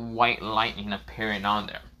crackling with white lightning appearing on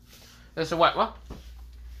there. That's what, well,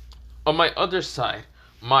 on my other side,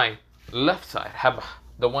 my left side, have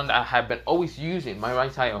the one that I have been always using. My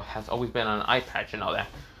right side has always been on an eye patch and all that.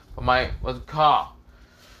 But my, what's it called?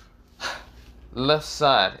 Left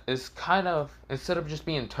side is kind of, instead of just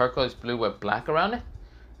being turquoise blue with black around it,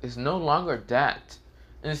 is no longer that.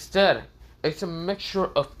 Instead, it's a mixture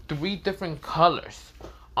of 3 different colors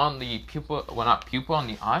on the pupil, well not pupil, on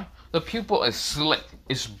the eye. The pupil is slick,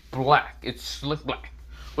 it's black, it's slick black.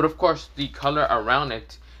 But of course, the color around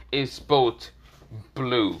it is both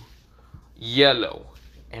blue, yellow,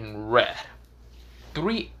 and red.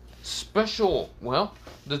 3 special, well,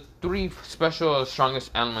 the 3 special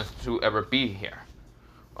strongest elements to ever be here.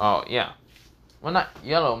 Oh, yeah. Well, not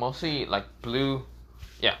yellow, mostly like blue.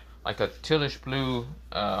 Yeah, like a tealish blue,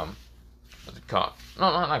 what's it called?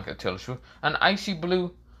 No, not like a tealish blue. An icy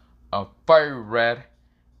blue, a fiery red,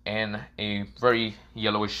 and a very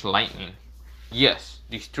yellowish lightning. Yes,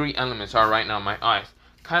 these 3 elements are right now in my eyes,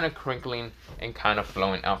 kind of crinkling and kind of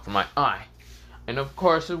flowing out from my eye. And of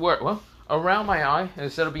course, it worked. Well, around my eye,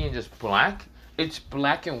 instead of being just black, it's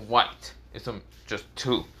black and white. It's just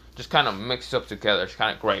two, just kind of mixed up together. It's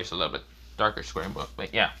kind of grayish, a little bit darker gray,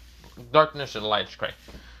 but yeah, darkness and light gray.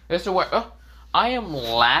 This is where I am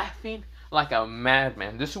laughing like a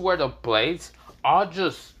madman. This is where the blades are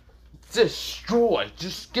just destroyed,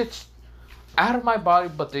 just gets out of my body,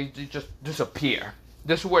 but they just disappear.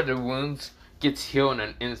 This is where the wounds gets healed in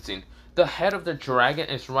an instant. The head of the dragon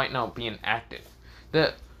is right now being active.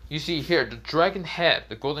 You see here, the dragon head,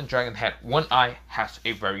 the golden dragon head, one eye has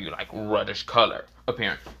a very like reddish color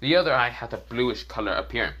appearing. The other eye has a bluish color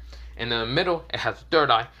appearing. In the middle, it has a third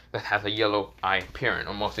eye that has a yellow eye appearing,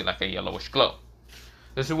 or mostly like a yellowish glow.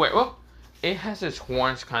 This is where, well, it has its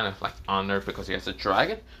horns kind of like on there because it has a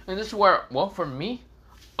dragon. And this is where, well, for me,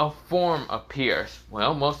 a form appears.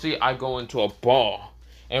 Well, mostly I go into a ball.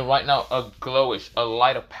 And right now, a glowish, a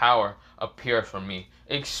light of power appears for me,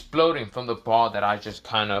 exploding from the ball that I just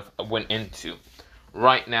kind of went into.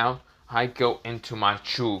 Right now, I go into my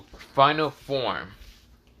true final form.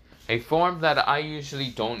 A form that I usually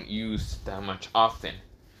don't use that much often.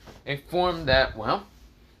 A form that, well,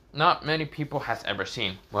 not many people has ever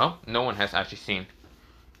seen. Well, no one has actually seen.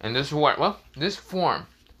 And this is what, well, this form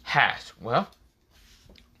has, well,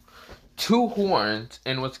 two horns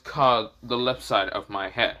in what's called the left side of my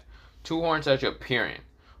head. Two horns actually appearing.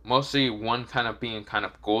 Mostly one kind of being kind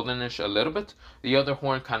of goldenish a little bit. The other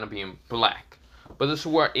horn kind of being black. But this is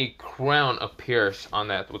where a crown appears on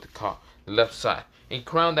that, what they call the left side. A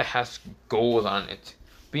crown that has gold on it.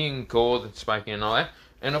 Being gold and spiky and all that.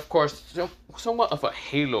 And of course, somewhat of a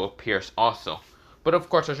halo appears also. But of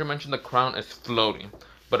course, as I mentioned, the crown is floating.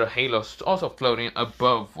 But a halo is also floating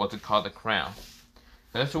above what they call the crown.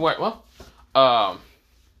 And this is where, well,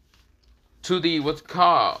 to the, what's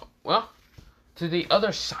called, well, to the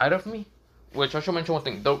other side of me, which I should mention one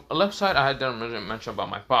thing. The left side, I didn't mention about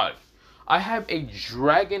my body. I have a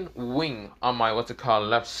dragon wing on my, what's it called,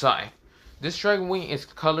 left side. This dragon wing is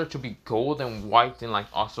colored to be gold and white and like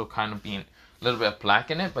also kind of being a little bit of black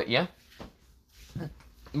in it, but yeah.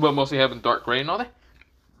 But mostly having dark gray and all that.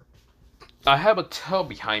 I have a tail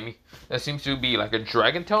behind me that seems to be like a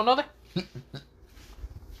dragon tail and all that.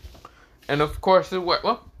 And of course,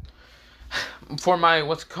 well, for my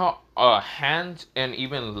what's called hands and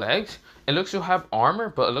even legs, it looks to have armor,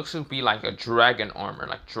 but it looks to be like a dragon armor,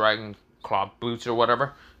 like dragon claw boots or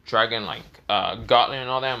whatever. Dragon like gauntlet and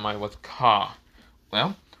all that. My what's called,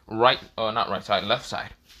 well, not right side, left side.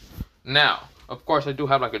 Now, of course, I do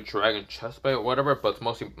have like a dragon chest plate or whatever, but it's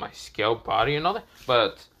mostly my scale body and all that.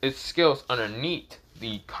 But it scales underneath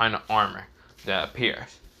the kind of armor that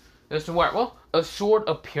appears. This is where, well, a sword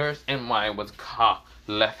appears in my what's called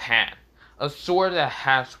left hand. A sword that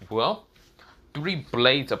has, well, 3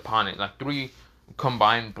 blades upon it, like 3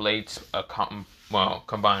 combined blades,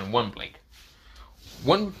 combine one blade.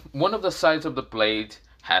 One of the sides of the blade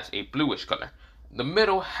has a bluish color. The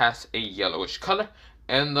middle has a yellowish color.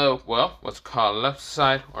 And the, well, what's called left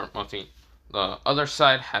side, or mostly the other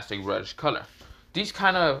side, has a reddish color. These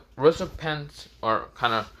kind of recipients are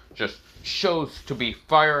kind of just shows to be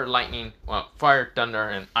fire, lightning, well, fire, thunder,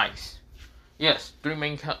 and ice. Yes, 3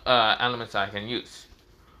 main elements I can use.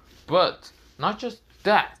 But not just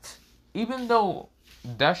that. Even though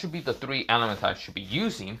that should be the 3 elements I should be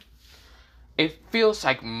using, it feels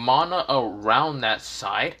like mana around that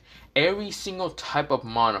side. Every single type of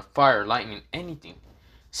mana, fire, lightning, anything,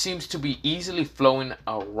 seems to be easily flowing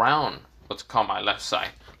around what's called my left side,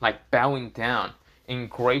 like bowing down and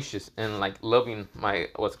gracious and like loving my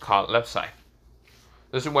what's called left side.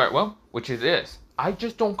 This is where, well, which it is. I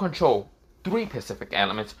just don't control 3 specific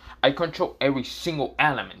elements. I control every single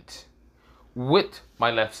element with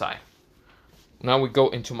my left side. Now we go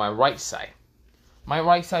into my right side. My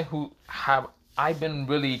right side, I've been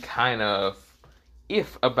really kind of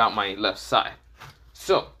if about my left side.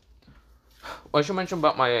 So, what I should mention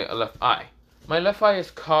about my left eye. My left eye is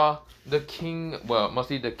called the king, well,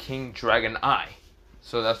 mostly the king dragon eye.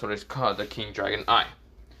 So that's what it's called, the king dragon eye.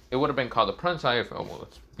 It would have been called the prince eye if I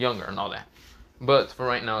was younger and all that. But for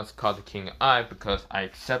right now, it's called the king eye because I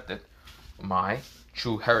accepted my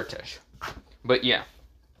true heritage. But yeah.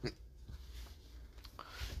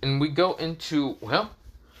 And we go into, well,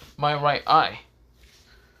 my right eye.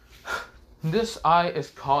 This eye is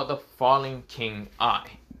called the fallen king eye.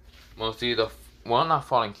 Mostly the, well, not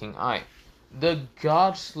fallen king eye. The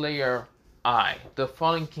God Slayer eye. The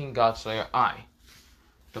fallen king God Slayer eye.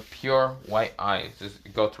 The pure white eyes. Just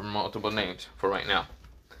go through multiple names for right now.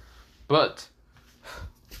 But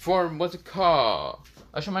for what's it called?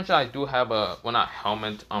 I should mention I do have a, well, not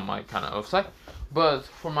helmet on my kind of side, but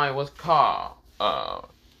for my what's called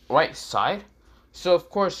right side. So of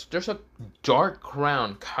course there's a dark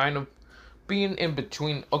crown kind of being in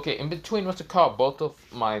between, okay, in between what's it called, both of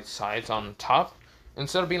my sides on top,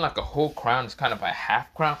 instead of being like a whole crown, it's kind of a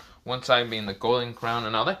half crown. One side being the golden crown,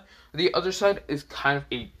 another. The other side is kind of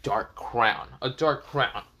a dark crown,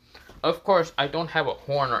 Of course, I don't have a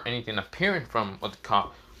horn or anything appearing from what's it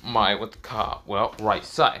called, my right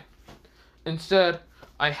side. Instead,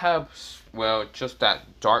 I have, well, just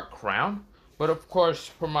that dark crown. But of course,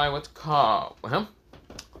 for my what's it called,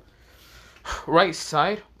 right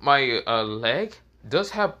side, my leg does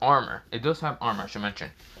have armor. It does have armor, I should mention.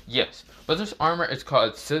 Yes, but this armor is called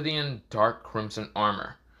Obsidian Dark Crimson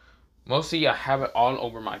Armor. Mostly I have it all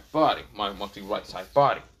over my body, my mostly right side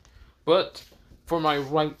body. But for my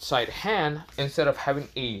right side hand, instead of having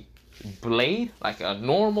a blade, like a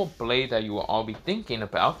normal blade that you will all be thinking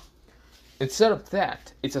about, instead of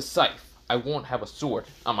that, it's a scythe. I won't have a sword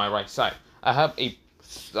on my right side. I have a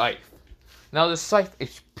scythe. Now the scythe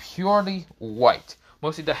is purely white.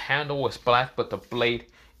 Mostly the handle was black, but the blade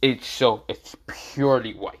it's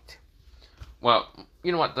purely white. Well,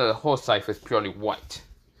 you know what? The whole scythe is purely white.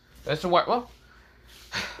 That's what. Well,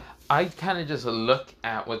 I kind of just look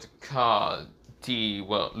at what's called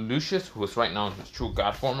Lucius, who is right now in his true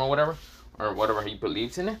god form or whatever he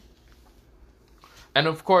believes in it. And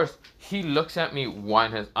of course, he looks at me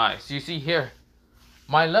wide his eyes. You see here,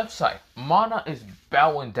 my left side, Mana is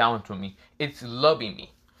bowing down to me. It's loving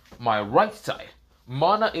me. My right side,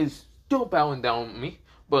 Mana is still bowing down to me,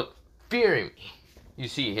 but fearing me. You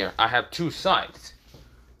see here, I have two sides.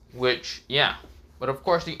 Which, yeah. But of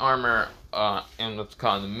course, the armor in what's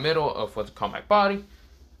called in the middle of what's called my body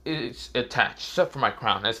is attached, except for my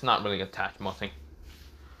crown. It's not really attached, mostly.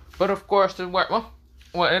 But of course, well,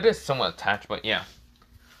 it is somewhat attached, but yeah.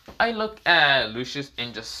 I look at Lucius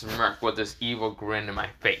and just smirk with this evil grin in my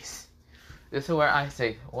face. This is where I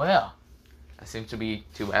say, well, that seems to be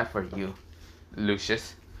too bad for you,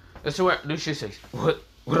 Lucius. This is where Lucius says, what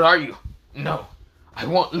are you? No, I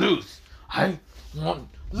won't lose. I won't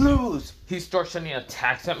lose. He starts sending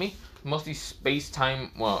attacks at me, mostly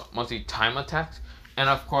mostly time attacks. And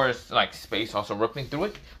of course, like space also ripping through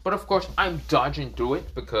it. But of course, I'm dodging through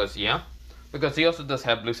it because he also does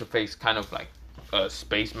have Lucifer's kind of like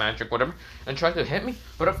space magic, whatever, and try to hit me.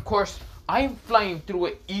 But of course, I'm flying through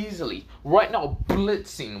it easily. Right now,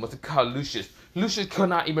 blitzing what's it called Lucius. Lucius could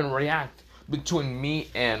not even react between me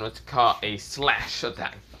and what's called a slash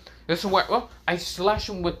attack. This is where, well, I slash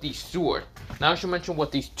him with the sword. Now I should mention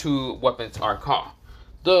what these two weapons are called.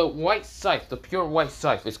 The white scythe, the pure white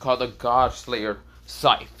scythe, is called the God Slayer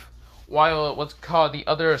scythe. While what's called the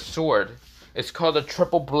other sword is called the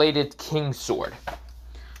triple bladed king sword.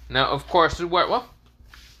 Now, of course, well,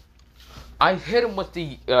 I hit him with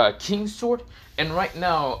the king sword, and right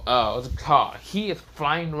now, what's it called? He is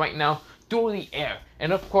flying right now through the air,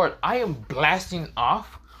 and of course, I am blasting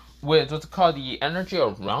off with what's called the energy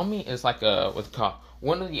around me is like what's it called?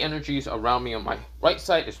 One of the energies around me on my right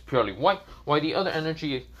side is purely white, while the other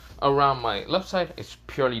energy around my left side is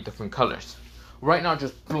purely different colors. Right now,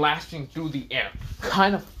 just blasting through the air,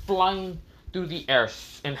 kind of flying through the air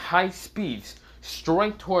in high speeds,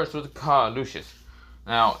 straight towards what's called Lucius.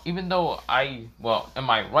 Now, even though in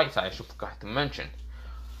my right side, I should forgot to mention,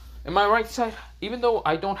 in my right side, even though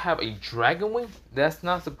I don't have a dragon wing, that's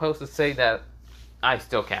not supposed to say that I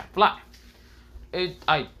still can't fly.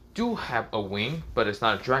 I do have a wing, but it's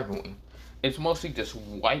not a dragon wing. It's mostly this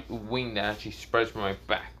white wing that actually spreads from my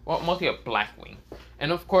back. Well, mostly a black wing.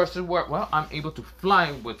 And of course, I'm able to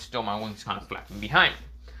fly with still my wings kind of flapping behind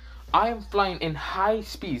me. I am flying in high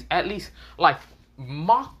speeds, at least like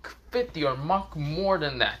Mach 50 or Mach more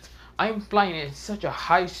than that. I am flying in such a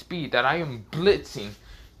high speed that I am blitzing.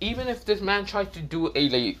 Even if this man tries to do a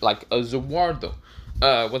Zawardo,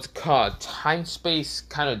 what's it called, time-space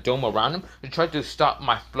kind of dome around him to try to stop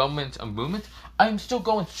my movement and movement, I'm still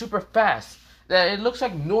going super fast. That it looks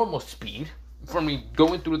like normal speed for me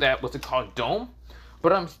going through that, what's it called, dome,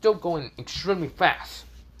 but I'm still going extremely fast.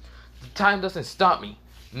 The time doesn't stop me.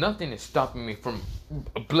 Nothing is stopping me from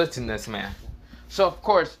blitzing this man. So of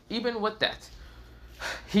course, even with that,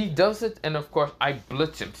 he does it, and of course I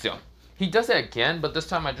blitz him still. He does it again, but this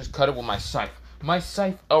time I just cut it with my scythe. My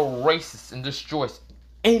scythe erases and destroys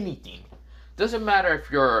anything. Doesn't matter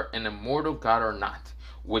if you're an immortal god or not,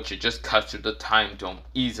 which it just cuts through the time dome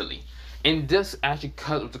easily. And this actually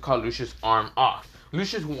cuts what's called Lucius' arm off.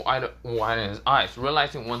 Lucius widened his eyes,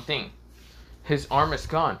 realizing one thing. His arm is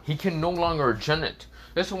gone. He can no longer regenerate.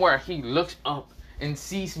 This is where he looks up and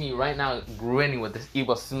sees me right now grinning with this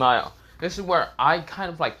evil smile. This is where I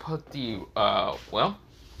kind of like put the,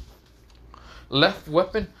 left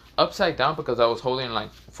weapon upside down because I was holding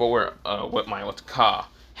like forward with my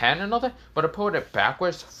hand and all that, but I put it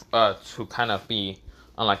backwards to kind of be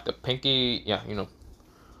on like the pinky, yeah, you know.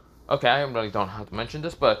 Okay, I really don't have to mention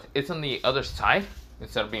this, but it's on the other side.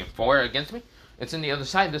 Instead of being forward against me, it's in the other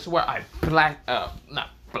side. This is where I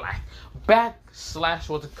backslash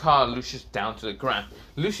what's it called, Lucius down to the ground.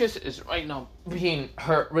 Lucius is right now being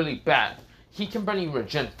hurt really bad. He can barely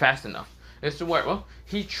regen fast enough. This is where, well,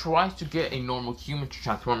 he tries to get a normal human to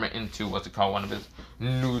transform it into, what's it called, one of his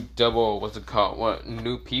new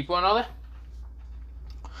new people and all that.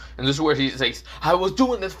 And this is where he says, I was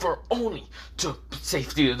doing this for only to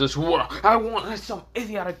safety of this world. I won't let some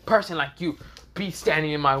idiotic person like you be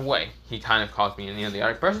standing in my way. He kind of calls me an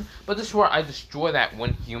idiotic person, but this is where I destroy that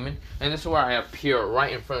one human, and this is where I appear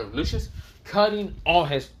right in front of Lucius, cutting all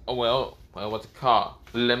his,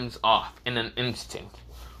 limbs off in an instant.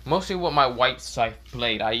 Mostly with my white scythe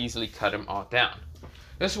blade, I easily cut him all down.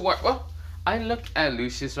 This is where, well, I look at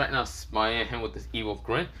Lucius right now, smiling at him with this evil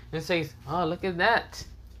grin, and says, oh, look at that.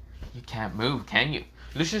 You can't move, can you?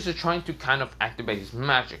 Lucius is trying to kind of activate his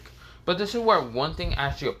magic, but this is where one thing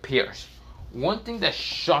actually appears. One thing that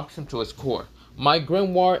shocks him to his core. My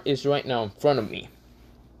grimoire is right now in front of me.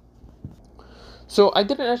 So I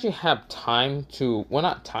didn't actually have time to, well,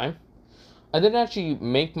 not time. I didn't actually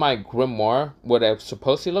make my grimoire what it was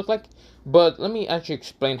supposed to look like, but let me actually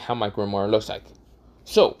explain how my grimoire looks like.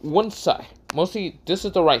 So, one side, mostly this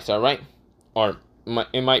is the right side, right? Or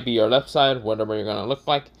it might be your left side, whatever you're gonna look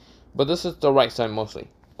like, but this is the right side mostly.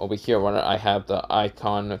 Over here where I have the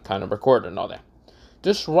icon kind of recorded and all that.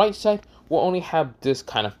 This right side will only have this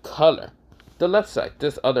kind of color. The left side,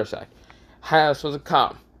 this other side, has what's it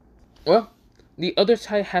called? Well, the other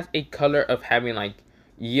side has a color of having like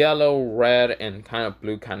yellow, red, and kind of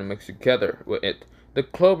blue kind of mixed together with it. The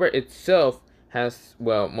clover itself has,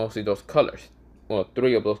 well, mostly those colors. Well,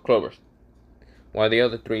 3 of those clovers. While the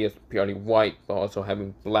other 3 is purely white, but also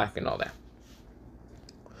having black and all that.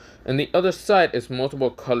 And the other side is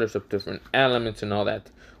multiple colors of different elements and all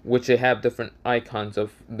that, which they have different icons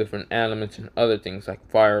of different elements and other things like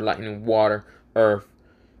fire, lightning, water, earth,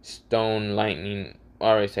 stone, lightning, I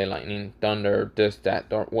already say lightning, thunder, this, that,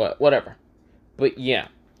 or whatever. But yeah,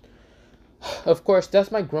 of course,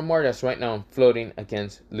 that's my grimoire that's right now floating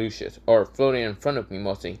against Lucius, or floating in front of me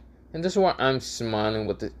mostly. And this is why I'm smiling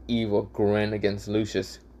with this evil grin against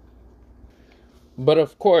Lucius. But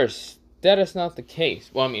of course, that is not the case.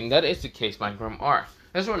 Well, I mean, that is the case by grimoire.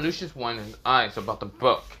 That's where Lucius winding his eyes about the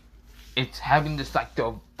book. It's having this like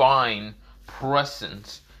divine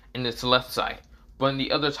presence in its left side. But on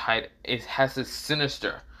the other side, it has this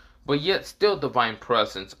sinister, but yet still divine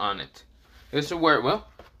presence on it. This is where, well,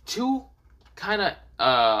 2 kind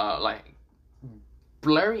of like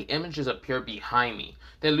blurry images appear behind me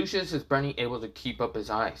that Lucius is barely able to keep up his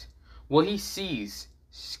eyes. What he sees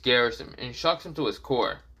scares him and shocks him to his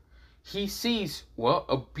core. He sees, well,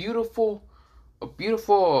 a beautiful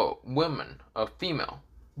woman, a female,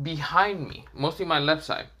 behind me, mostly my left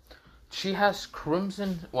side. She has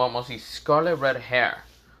crimson, well, mostly scarlet red hair,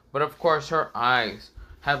 but of course her eyes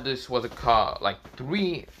have this, what's it called, like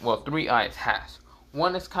 3 eyes has.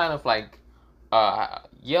 One is kind of like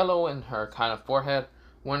yellow in her kind of forehead,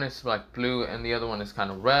 one is like blue, and the other one is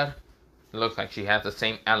kind of red. It looks like she has the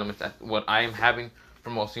same elements that what I am having for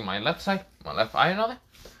mostly my left side, my left eye and all that.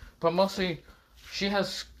 But mostly, she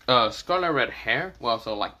has scarlet red hair, well,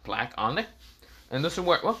 so like black on it. And this is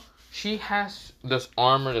where, well, she has this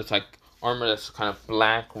armor that's kind of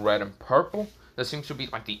black, red, and purple. That seems to be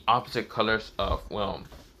like the opposite colors of, well,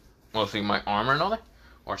 mostly my armor and all that.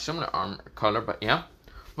 Or similar armor color, but yeah.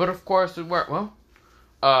 But of course, this is where, well,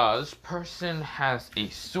 this person has a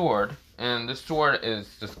sword. And this sword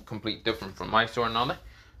is just completely different from my sword and all that.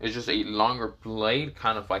 It's just a longer blade,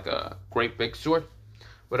 kind of like a great big sword.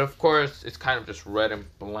 But of course, it's kind of just red and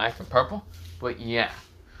black and purple. But yeah.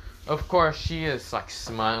 Of course, she is like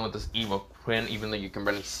smiling with this evil grin, even though you can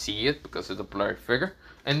barely see it because it's a blurry figure.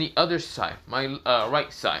 And the other side, my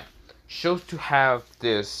right side, shows to have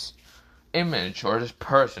this image or this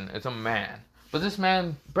person. It's a man. But this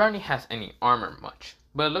man barely has any armor much.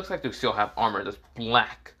 But it looks like they still have armor. This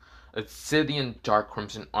black, obsidian dark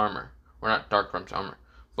crimson armor. Or not dark crimson armor,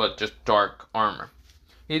 but just dark armor.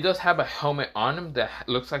 He does have a helmet on him that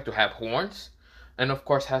looks like to have horns, and of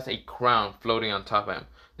course has a crown floating on top of him.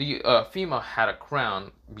 The female had a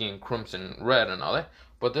crown being crimson red and all that,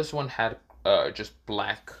 but this one had just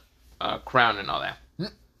black crown and all that.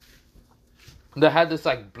 That had this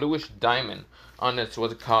like bluish diamond on its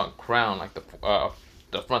what's it called crown, like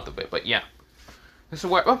the front of it. But yeah, this is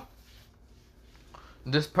where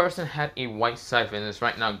this person had a white scythe and is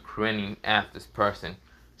right now grinning at this person,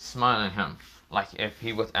 smiling at him, like if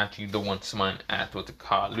he was actually the one smiling at what they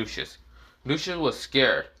call Lucius. Lucius was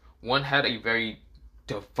scared. One had a very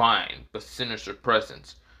divine but sinister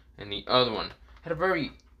presence, and the other one had a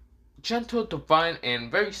very gentle, divine,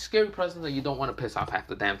 and very scary presence that you don't want to piss off half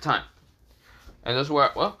the damn time. And this is where,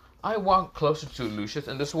 well, I walk closer to Lucius,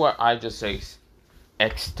 and this is where I just say,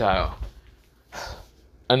 X-Style.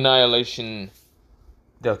 Annihilation,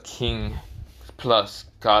 the King plus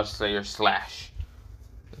Godslayer slash.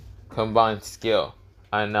 Combined skill,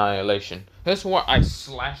 Annihilation. This is where I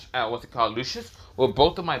slash at what's it called, Lucius, with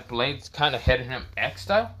both of my blades kind of heading him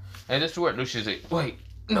X-Style. And this is where Lucius is, wait,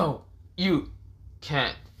 no, you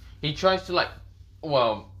can't. He tries to, like,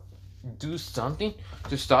 well, do something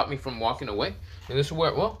to stop me from walking away. And this is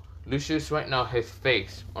where, well, Lucius right now, his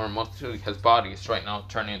face, or mostly his body, is right now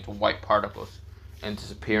turning into white particles and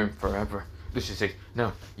disappearing forever. Lucius says,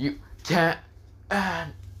 no, you can't.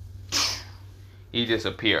 And he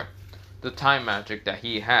disappeared. The time magic that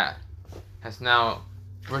he had has now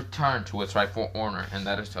returned to its rightful owner, and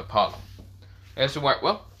that is Apollo. And this is where,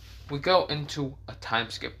 well, we go into a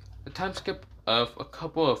time skip. A time skip of a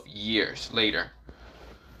couple of years later.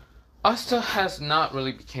 Asta has not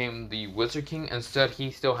really became the Wizard King. Instead,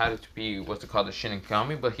 he still had it to be what's called the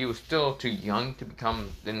Shinigami, but he was still too young to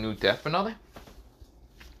become the new Death and all that.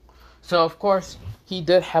 So, of course, he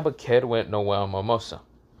did have a kid with Noelle Mimosa,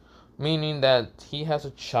 meaning that he has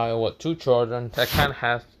a child with 2 children that kind of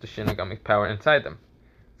has the Shinigami power inside them.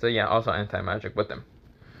 So yeah, also anti-magic with them.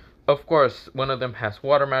 Of course, one of them has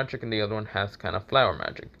water magic and the other one has kind of flower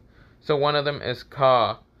magic. So one of them is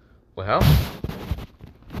called, well,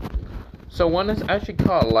 so one is actually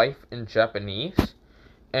called Life in Japanese.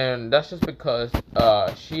 And that's just because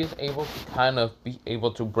she is able to kind of be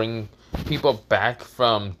able to bring people back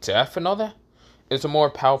from death and all that. It's a more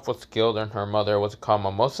powerful skill than her mother, what's called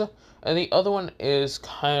Mimosa. And the other one is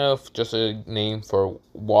kind of just a name for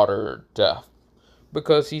water death,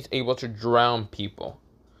 because he's able to drown people.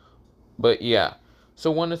 But yeah, so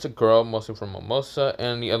one is a girl, mostly from Mimosa,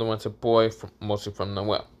 and the other one's a boy, mostly from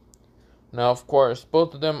Noelle. Now, of course,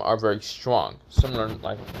 both of them are very strong, similar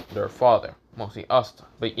like their father, mostly Asta.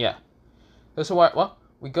 But yeah, this is why, well,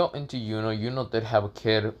 we go into Yuno. Yuno did have a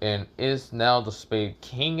kid and is now the Spade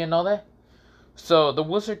King and all that. So the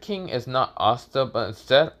Wizard King is not Asta, but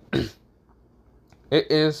instead it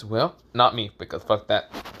is, well, not me, because fuck that.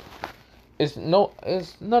 It's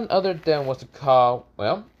none other than what's it called,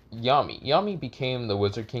 well, Yami. Yami became the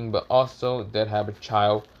Wizard King, but also did have a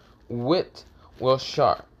child with Will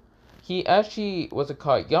Sharp. He actually, what's it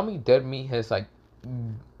called, Yami did meet his, like,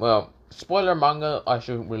 well, spoiler manga, I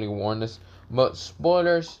should really warn this, but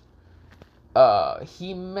spoilers,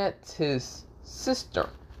 he met his sister,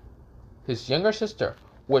 his younger sister,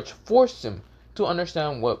 which forced him to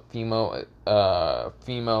understand what females,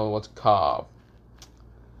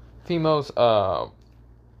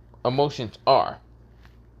 emotions are.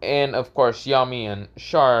 And of course, Yami and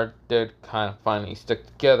Shard did kind of finally stick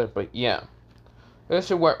together, but yeah. This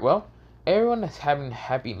is where, well, everyone is having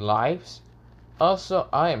happy lives. Also,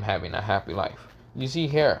 I am having a happy life. You see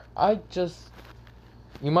here,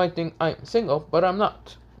 you might think I'm single, but I'm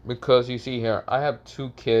not. Because you see here, I have 2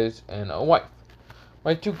 kids and a wife.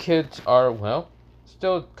 My 2 kids are, well,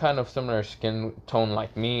 still kind of similar skin tone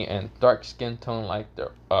like me and dark skin tone like their,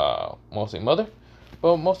 mostly mother.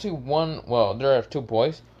 But mostly one, well, there are 2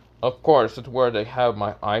 boys. Of course, it's where they have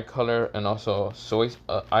my eye color and also Soy's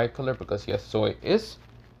eye color, because yes, Soy is.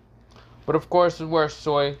 But of course, it's where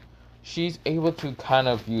Soy, she's able to kind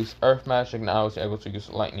of use earth magic, and I was able to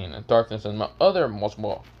use lightning and darkness and my other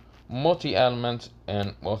multi-elements,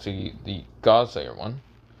 and mostly the Godslayer one.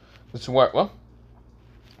 This is where, well,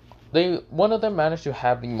 one of them managed to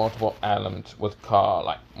have the multiple elements, what's called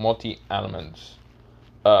like multi-elements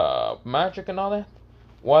magic and all that,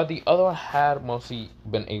 while the other one had mostly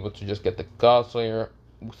been able to just get the Godslayer,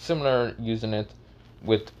 similar using it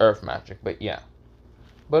with earth magic. But yeah,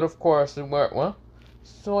 but of course, well,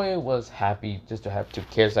 Soy was happy just to have 2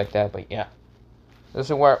 kids like that. But yeah,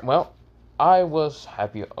 this is where, well, I was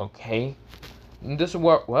happy, okay. And this is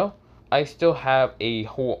where, well, I still have a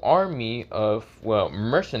whole army of, well,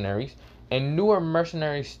 mercenaries, and newer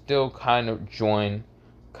mercenaries still kind of join,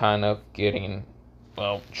 kind of getting,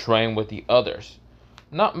 well, trained with the others.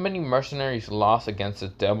 Not many mercenaries lost against the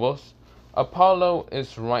devils. Apollo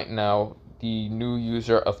is right now the new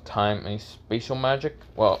user of time and spatial magic,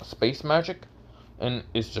 well, space magic, and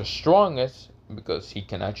is the strongest because he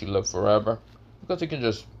can actually live forever, because he can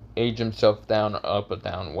just age himself down or up or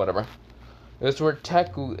down, whatever. This is where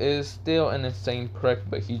Taku is still an insane prick,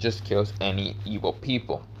 but he just kills any evil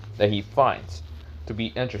people that he finds to be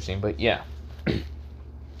interesting. But yeah.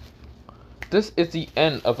 this is the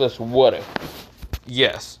end of this what if.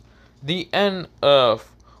 Yes, the end of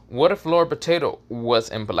what if Lord Potato was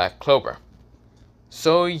in Black Clover.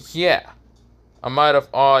 So yeah, I might have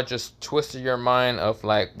all just twisted your mind of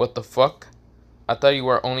like, what the fuck? I thought you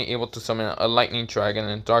were only able to summon a lightning dragon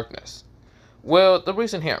in darkness. Well, the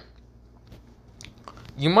reason here.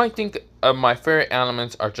 You might think my favorite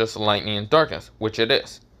elements are just lightning and darkness, which it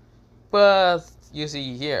is. But you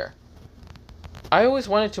see here, I always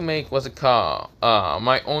wanted to make, what's it called,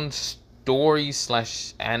 my own story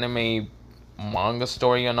slash anime manga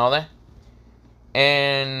story and all that.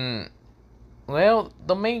 And, well,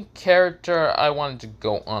 the main character, I wanted to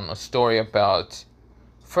go on a story about,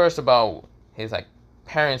 first about his, like,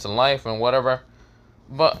 parents' life and whatever.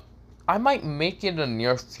 But I might make it in the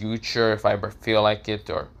near future if I ever feel like it,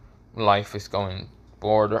 or life is going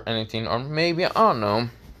bored or anything. Or maybe, I don't know.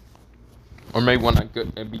 Or maybe when I'd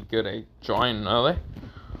be good at drawing another.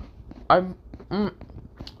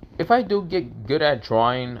 If I do get good at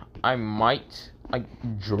drawing, I might like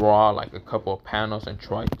draw like a couple of panels and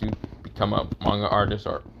try to become a manga artist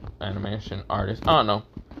or animation artist. I don't know,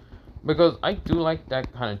 because I do like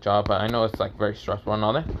that kind of job, but I know it's like very stressful and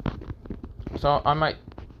all that. So I might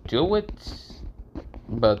do it,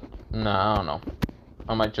 but nah, I don't know.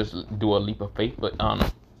 I might just do a leap of faith, but I don't know.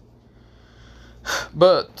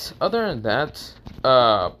 But other than that,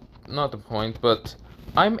 not the point, but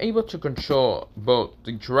I'm able to control both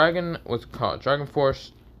the dragon, what's it called, Dragon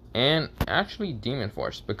Force, and actually Demon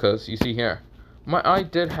Force, because you see here, my eye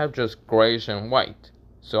did have just grayish and white,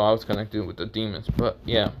 so I was connected with the demons, but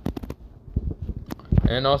yeah.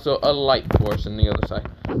 And also a light force on the other side,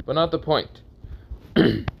 but not the point.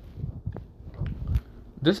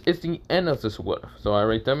 This is the end of this what if, so I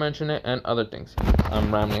already did mention it and other things.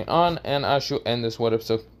 I'm rambling on, and I should end this what if,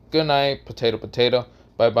 so good night, potato, potato,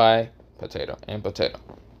 bye bye, potato, and potato.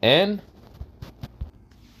 And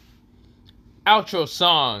outro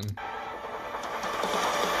song.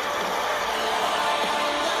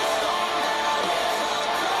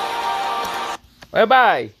 Bye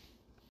bye.